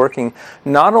to be working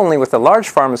not only with the large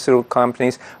pharmaceutical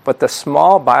companies, but the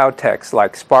small biotechs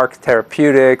like Spark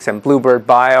Therapeutics and Bluebird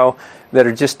Bio that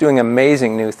are just doing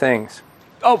amazing new things.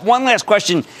 Oh, one last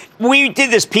question. We did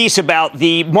this piece about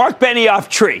the Mark Benioff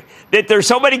tree, that there's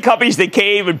so many companies that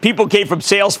came and people came from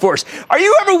Salesforce. Are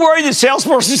you ever worried that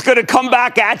Salesforce is going to come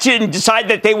back at you and decide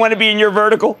that they want to be in your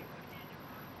vertical?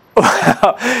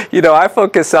 Well, I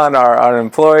focus on our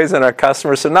employees and our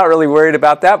customers, so not really worried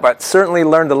about that, but certainly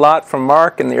learned a lot from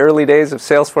Mark in the early days of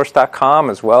Salesforce.com,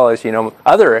 as well as,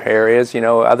 other areas,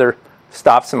 other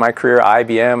stops in my career,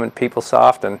 IBM and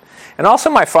PeopleSoft, and also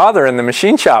my father in the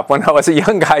machine shop when I was a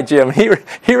young guy, Jim.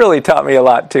 He really taught me a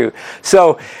lot too.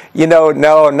 So, we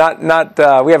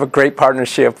have a great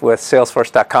partnership with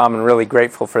Salesforce.com and really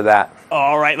grateful for that.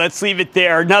 All right, let's leave it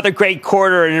there. Another great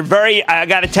quarter, and I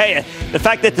got to tell you, the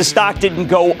fact that the stock didn't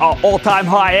go all-time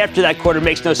high after that quarter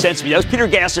makes no sense to me. That was Peter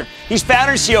Gassner. He's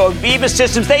founder and CEO of Veeva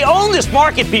Systems. They own this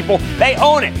market, people. They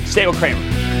own it. Stay with Cramer.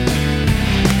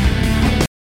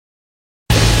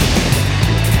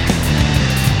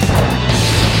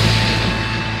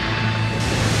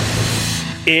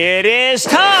 It is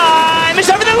time. It's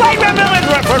time for the light round.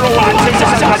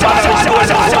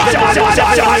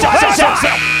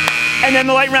 And then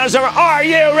the light round is over. Are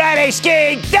you ready,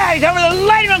 Ski Daddy? Time for the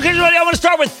light round. I want to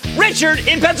start with Richard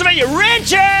in Pennsylvania.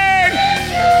 Richard!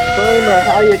 Boomer,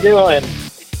 how you doing?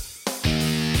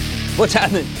 What's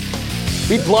happening?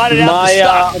 We blotted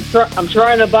out the stock. I'm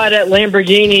trying to buy that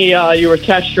Lamborghini you were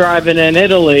test driving in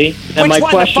Italy. And Which my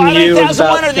one, question the to you is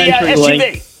about or the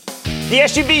SUV? The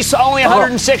SUV's only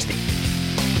 160.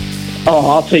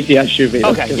 Oh, I'll take the SUV.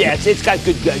 Okay, yeah, it's got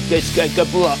good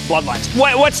bloodlines.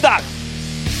 What stock?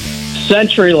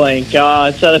 CenturyLink.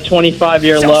 It's at a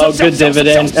 25-year low, good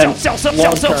dividend. Sell.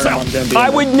 I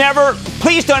would never,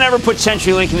 please don't ever put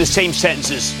CenturyLink in the same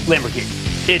sentence as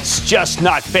Lamborghini. It's just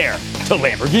not fair to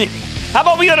Lamborghini. How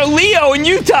about we go to Leo in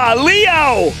Utah?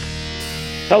 Leo!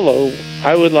 Hello.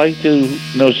 I would like to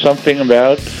know something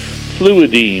about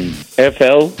Fluidime.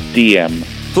 FLDM.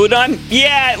 Fluidime?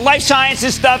 Yeah, life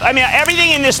sciences stuff. I mean,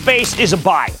 everything in this space is a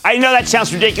buy. I know that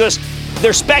sounds ridiculous.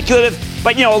 They're speculative,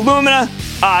 but, Illumina,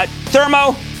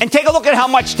 Thermo, and take a look at how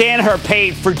much Danaher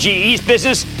paid for GE's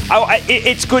business.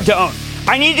 It's good to own.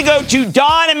 I need to go to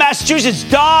Don in Massachusetts.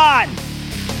 Don!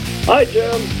 Hi,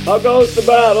 Jim. How goes the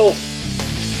battle?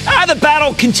 The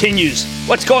battle continues.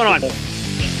 What's going on?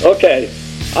 Okay.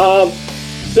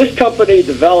 This company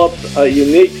develops a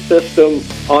unique system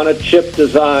on a chip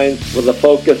design with a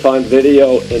focus on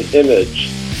video and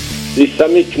image. These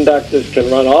semiconductors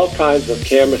can run all kinds of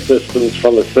camera systems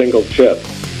from a single chip.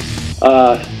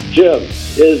 Jim,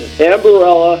 is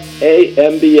Ambarella,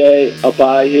 AMBA, a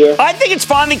buy here? I think it's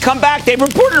finally come back. They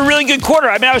reported a really good quarter.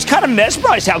 I mean, I was kind of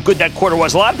mesmerized how good that quarter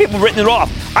was. A lot of people have written it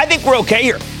off. I think we're okay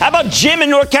here. How about Jim in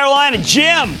North Carolina?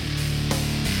 Jim!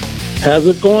 How's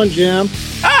it going, Jim?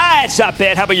 It's not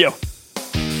bad. How about you?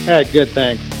 Hey, good,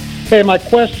 thanks. Hey, my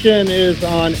question is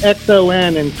on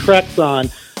XON and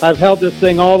Trexon. I've held this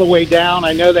thing all the way down.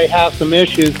 I know they have some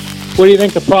issues. What do you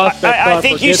think the prospects are? I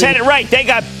think you said it right. They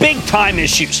got big-time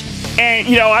issues. And,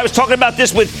 I was talking about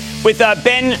this with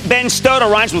Ben Stoto,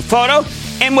 rhymes with photo.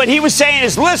 And what he was saying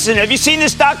is, listen, have you seen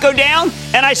this stock go down?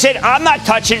 And I said, I'm not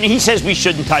touching it. And he says we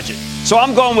shouldn't touch it. So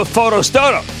I'm going with Photo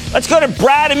Stoto. Let's go to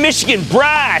Brad in Michigan.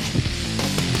 Brad.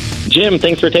 Jim,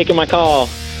 thanks for taking my call.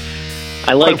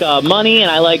 I like money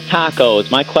and I like tacos.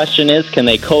 My question is, can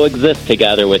they coexist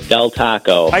together with Del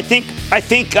Taco? I think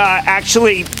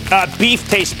actually beef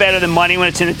tastes better than money when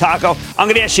it's in a taco. I'm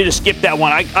going to ask you to skip that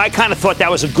one. I kind of thought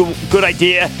that was a good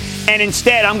idea. And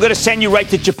instead, I'm going to send you right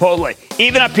to Chipotle,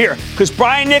 even up here. Because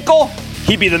Brian Nickel,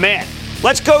 he'd be the man.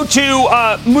 Let's go to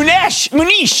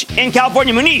Munish in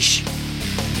California. Munish.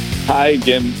 Hi,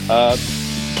 Jim.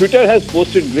 Twitter has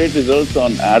posted great results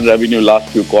on ad revenue last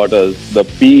few quarters. The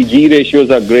PEG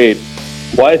ratios are great.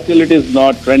 Why still it is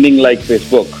not trending like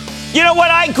Facebook? You know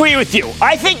what? I agree with you.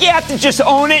 I think you have to just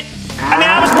own it. I mean,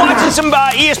 I was watching some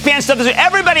ESPN stuff.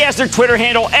 Everybody has their Twitter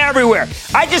handle everywhere.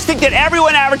 I just think that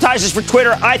everyone advertises for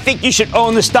Twitter. I think you should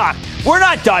own the stock. We're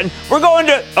not done. We're going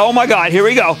to, oh my God, here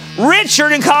we go.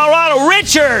 Richard in Colorado.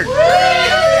 Richard!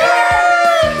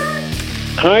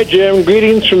 Hi, Jim.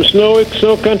 Greetings from Snow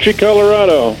Country,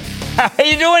 Colorado. How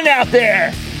you doing out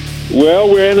there? Well,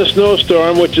 we're in a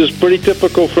snowstorm, which is pretty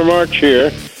typical for March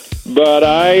here. But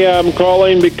I am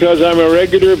calling because I'm a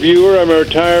regular viewer, I'm a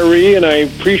retiree, and I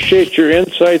appreciate your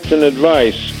insights and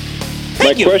advice.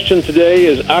 My question today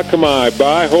is Akamai,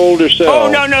 buy, hold, or sell? Oh,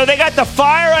 no, they got the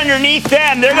fire underneath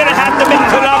them. They're going to have to make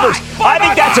the numbers. I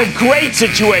think that's a great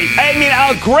situation. I mean,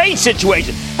 a great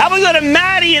situation. How about we go to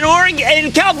Maddie in Oregon,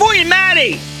 in California,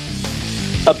 Maddie?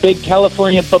 A big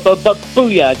California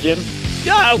booyah, Jim.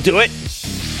 Yeah, I'll do it.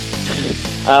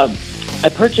 I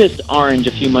purchased Orange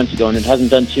a few months ago, and it hasn't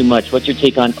done too much. What's your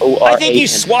take on ORA? I think you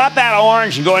swap out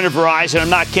Orange and go into Verizon. I'm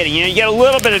not kidding. You get a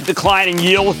little bit of decline in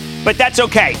yield, but that's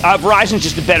okay. Verizon's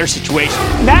just a better situation.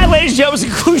 That, ladies and gentlemen, is the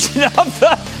conclusion of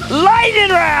the Lightning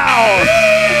Round.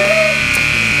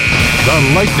 The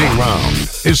Lightning Round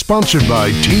is sponsored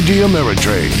by TD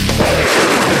Ameritrade.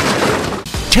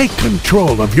 Take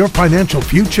control of your financial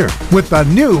future with the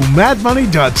new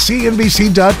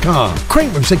madmoney.cnbc.com.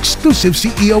 Cramer's exclusive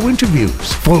CEO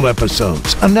interviews, full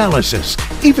episodes, analysis,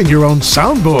 even your own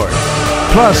soundboard.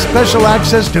 Plus special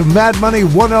access to Mad Money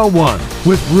 101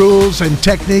 with rules and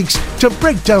techniques to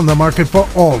break down the market for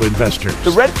all investors.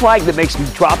 The red flag that makes me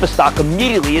drop a stock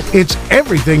immediately is... It's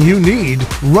everything you need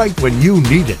right when you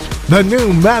need it. The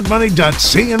new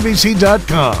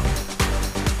madmoney.cnbc.com.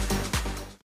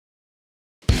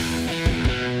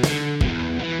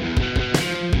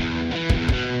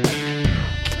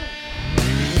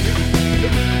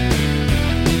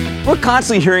 We're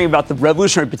constantly hearing about the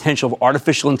revolutionary potential of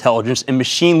artificial intelligence and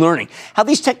machine learning, how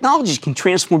these technologies can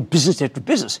transform business after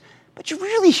business. But you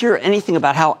rarely hear anything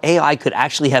about how AI could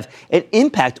actually have an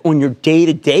impact on your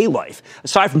day-to-day life,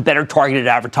 aside from better targeted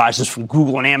advertisements from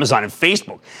Google and Amazon and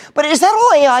Facebook. But is that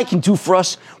all AI can do for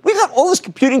us? We've got all this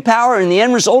computing power, and the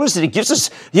end result is that it gives us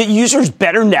users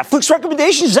better Netflix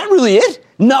recommendations. Is that really it?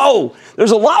 No, there's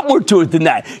a lot more to it than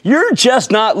that. You're just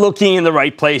not looking in the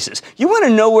right places. You want to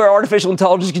know where artificial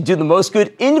intelligence can do the most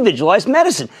good? Individualized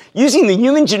medicine, using the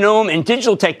human genome and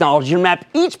digital technology to map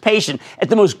each patient at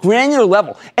the most granular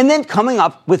level, and then coming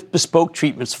up with bespoke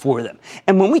treatments for them.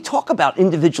 And when we talk about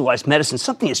individualized medicine,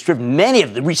 something that's driven many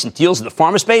of the recent deals in the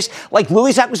pharma space, like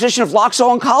Lilly's acquisition of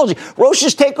Loxo Oncology,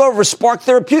 Roche's takeover of Spark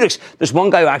Therapeutics. There's one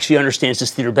guy who actually understands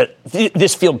this field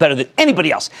better than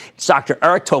anybody else. It's Dr.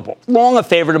 Eric Topol, long a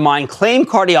favorite of mine, claimed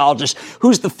cardiologist,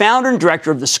 who's the founder and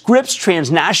director of the Scripps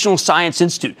Transnational Science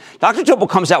Institute. Dr. Topol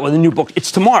comes out with a new book.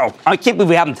 It's tomorrow. I can't believe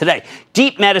we have him today.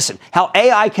 Deep Medicine, How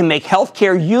AI Can Make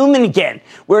Healthcare Human Again,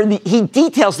 where he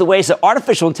details the ways that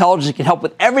artificial intelligence can help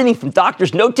with everything from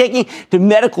doctors' note-taking to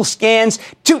medical scans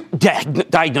to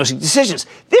diagnosing decisions.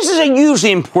 This is a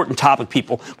hugely important topic,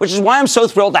 people, which is why I'm so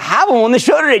thrilled to have him on the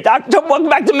show today. Dr. Topol, welcome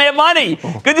back to Mad Money.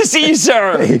 Good to see you,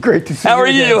 sir. Hey, great to see you. How are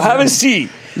you? Have a seat.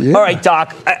 Yeah. All right,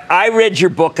 Doc, I read your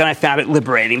book and I found it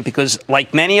liberating because,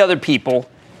 like many other people,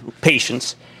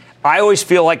 patients, I always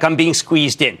feel like I'm being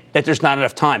squeezed in, that there's not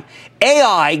enough time.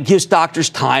 AI gives doctors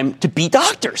time to be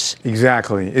doctors.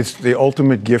 Exactly. It's the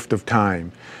ultimate gift of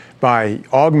time. By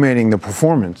augmenting the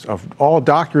performance of all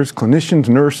doctors, clinicians,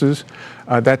 nurses,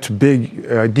 that's big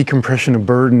decompression of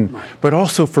burden, but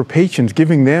also for patients,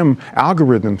 giving them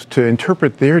algorithms to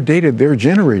interpret their data they're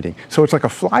generating. So it's like a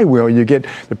flywheel. You get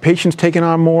the patients taking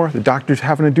on more, the doctors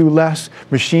having to do less,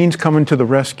 machines coming to the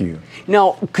rescue.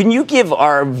 Now, can you give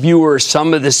our viewers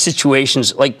some of the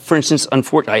situations, like, for instance,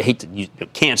 unfortunately, I hate to use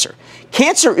cancer.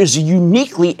 Cancer is a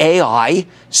uniquely AI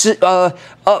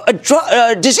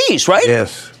disease, right?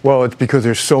 Yes. Well, it's because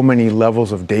there's so many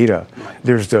levels of data.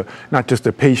 There's not just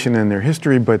the patient and their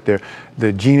history, but the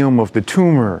genome of the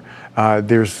tumor.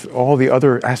 There's all the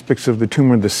other aspects of the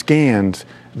tumor, the scans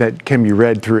that can be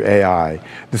read through AI,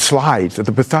 the slides of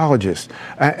the pathologist,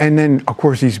 and then, of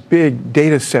course, these big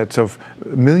data sets of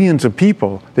millions of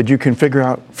people that you can figure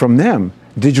out from them,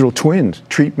 digital twins,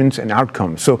 treatments, and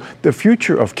outcomes. So the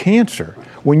future of cancer,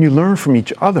 when you learn from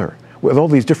each other, with all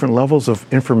these different levels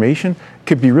of information,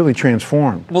 could be really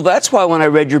transformed. Well, that's why when I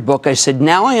read your book, I said,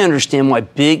 now I understand why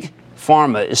big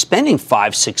pharma is spending $5,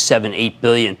 $6, $7, $8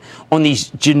 billion on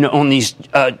these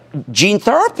gene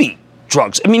therapy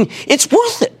drugs. I mean, it's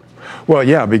worth it. Well,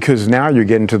 yeah, because now you're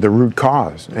getting to the root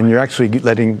cause, and you're actually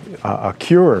letting a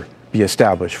cure be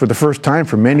established for the first time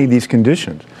for many of these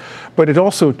conditions. But it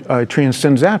also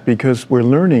transcends that, because we're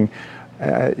learning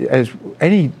as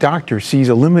any doctor sees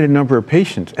a limited number of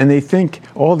patients, and they think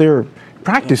all their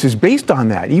practice is based on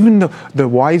that, even the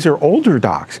wiser older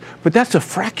docs. But that's a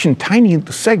fraction, tiny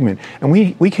segment, and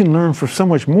we can learn for so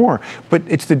much more. But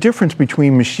it's the difference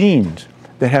between machines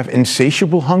that have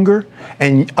insatiable hunger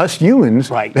and us humans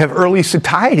that have early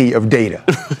satiety of data.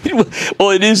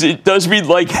 Well, it does read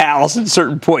like HALs at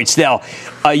certain points. Now,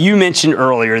 you mentioned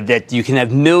earlier that you can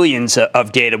have millions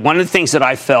of data. One of the things that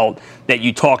I felt that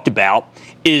you talked about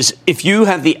is if you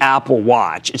have the Apple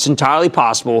Watch, it's entirely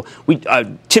possible.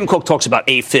 Tim Cook talks about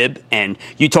AFib, and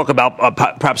you talk about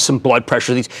perhaps some blood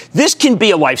pressure things. This can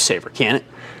be a lifesaver, can it?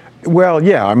 Well,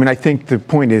 yeah. I mean, I think the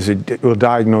point is it will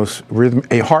diagnose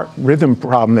a heart rhythm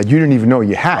problem that you didn't even know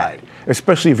you had,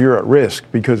 especially if you're at risk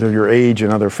because of your age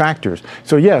and other factors.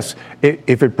 So, yes,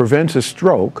 if it prevents a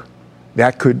stroke,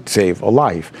 that could save a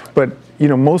life. But,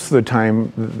 most of the time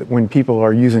when people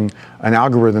are using an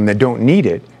algorithm that don't need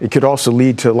it, it could also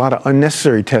lead to a lot of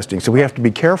unnecessary testing. So we have to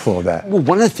be careful of that. Well,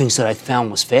 one of the things that I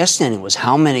found was fascinating was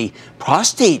how many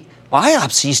prostate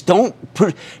biopsies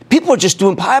people are just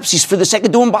doing biopsies for the sake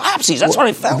of doing biopsies. That's what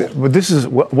I found. But this is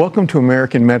welcome to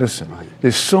American medicine. Right.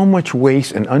 There's so much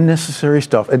waste and unnecessary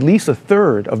stuff, at least a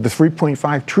third of the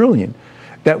 3.5 trillion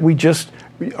that we just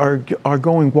are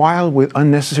going wild with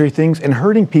unnecessary things and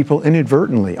hurting people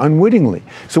inadvertently, unwittingly.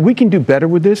 So we can do better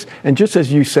with this. And just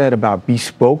as you said about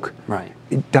bespoke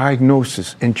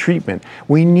diagnosis and treatment,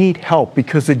 we need help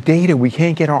because the data, we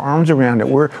can't get our arms around it.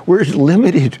 We're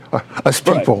limited as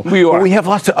people. We are. But we have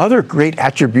lots of other great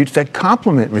attributes that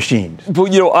complement machines.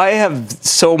 Well, I have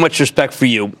so much respect for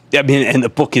you. I mean, and the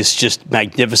book is just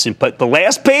magnificent. But the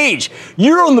last page,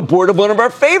 you're on the board of one of our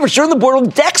favorites. You're on the board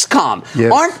of Dexcom.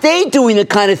 Yes. Aren't they doing the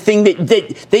kind of thing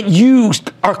that you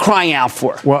are crying out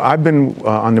for? Well, I've been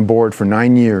on the board for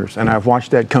 9 years, and I've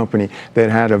watched that company that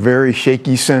had a very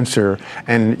shaky sensor,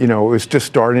 and, it was just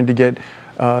starting to get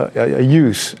a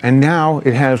use. And now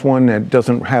it has one that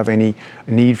doesn't have any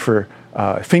need for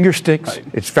finger sticks. Right.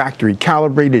 It's factory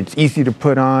calibrated. It's easy to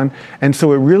put on. And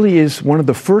so it really is one of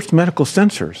the first medical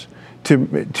sensors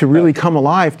to really come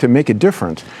alive, to make a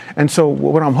difference. And so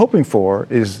what I'm hoping for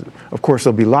is, of course,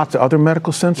 there'll be lots of other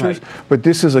medical sensors, but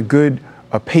this is a good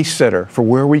pace setter for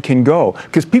where we can go.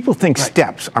 Because people think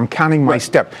steps. I'm counting my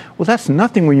step. Well, that's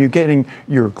nothing when you're getting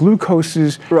your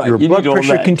glucoses, your blood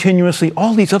pressure continuously,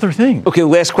 all these other things. Okay,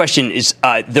 last question is,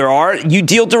 you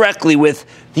deal directly with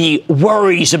the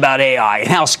worries about AI and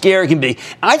how scary it can be.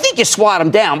 I think you swat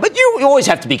them down, but you always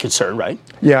have to be concerned, right?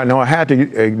 Yeah, no, I had to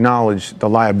acknowledge the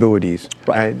liabilities.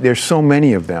 There's so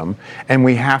many of them, and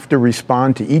we have to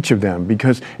respond to each of them,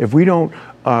 because if we don't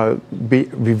be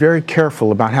very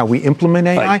careful about how we implement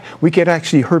AI, we could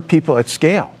actually hurt people at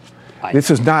scale.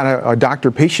 This is not a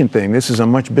doctor-patient thing. This is a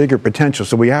much bigger potential.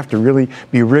 So we have to really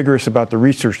be rigorous about the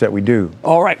research that we do.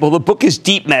 All right. Well, the book is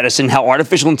Deep Medicine, How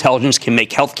Artificial Intelligence Can Make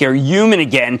Healthcare Human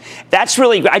Again. That's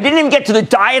really great. I didn't even get to the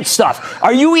diet stuff.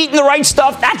 Are you eating the right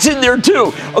stuff? That's in there,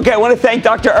 too. Okay, I want to thank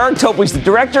Dr. Eric Topol. He's the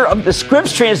director of the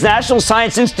Scripps Transnational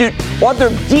Science Institute, author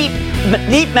of Deep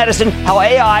Medicine, How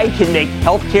AI Can Make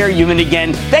Healthcare Human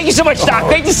Again. Thank you so much, Doc.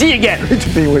 Great to see you again. Great to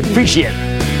be with you. Appreciate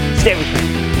it. Stay with me.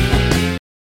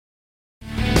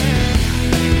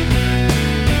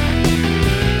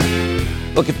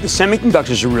 Look, if the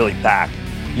semiconductors are really back,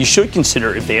 you should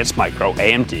consider Advanced Micro,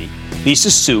 AMD. Lisa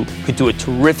Su could do a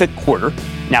terrific quarter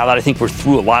now that I think we're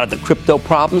through a lot of the crypto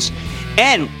problems.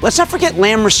 And let's not forget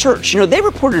Lam Research. They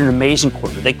reported an amazing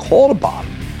quarter. They called a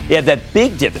bottom. They had that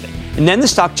big dividend. And then the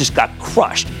stock just got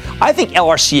crushed. I think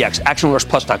LRCX,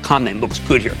 ActionAlertsPlus.com name, looks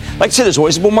good here. Like I said, there's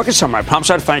always a bull market somewhere. I promise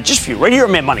I'll find it just for you right here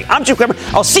on Mad Money. I'm Jim Cramer.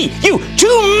 I'll see you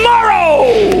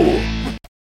tomorrow!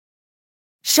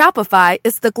 Shopify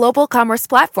is the global commerce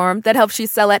platform that helps you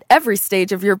sell at every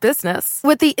stage of your business.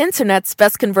 With the internet's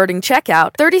best converting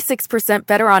checkout, 36%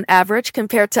 better on average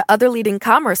compared to other leading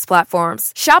commerce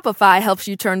platforms, Shopify helps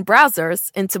you turn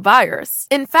browsers into buyers.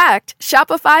 In fact,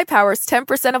 Shopify powers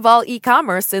 10% of all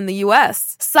e-commerce in the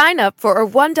U.S. Sign up for a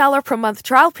 $1 per month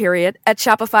trial period at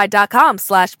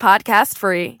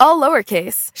shopify.com/podcastfree. All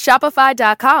lowercase,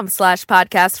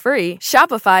 shopify.com/podcastfree,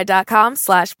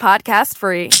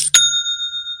 shopify.com/podcastfree.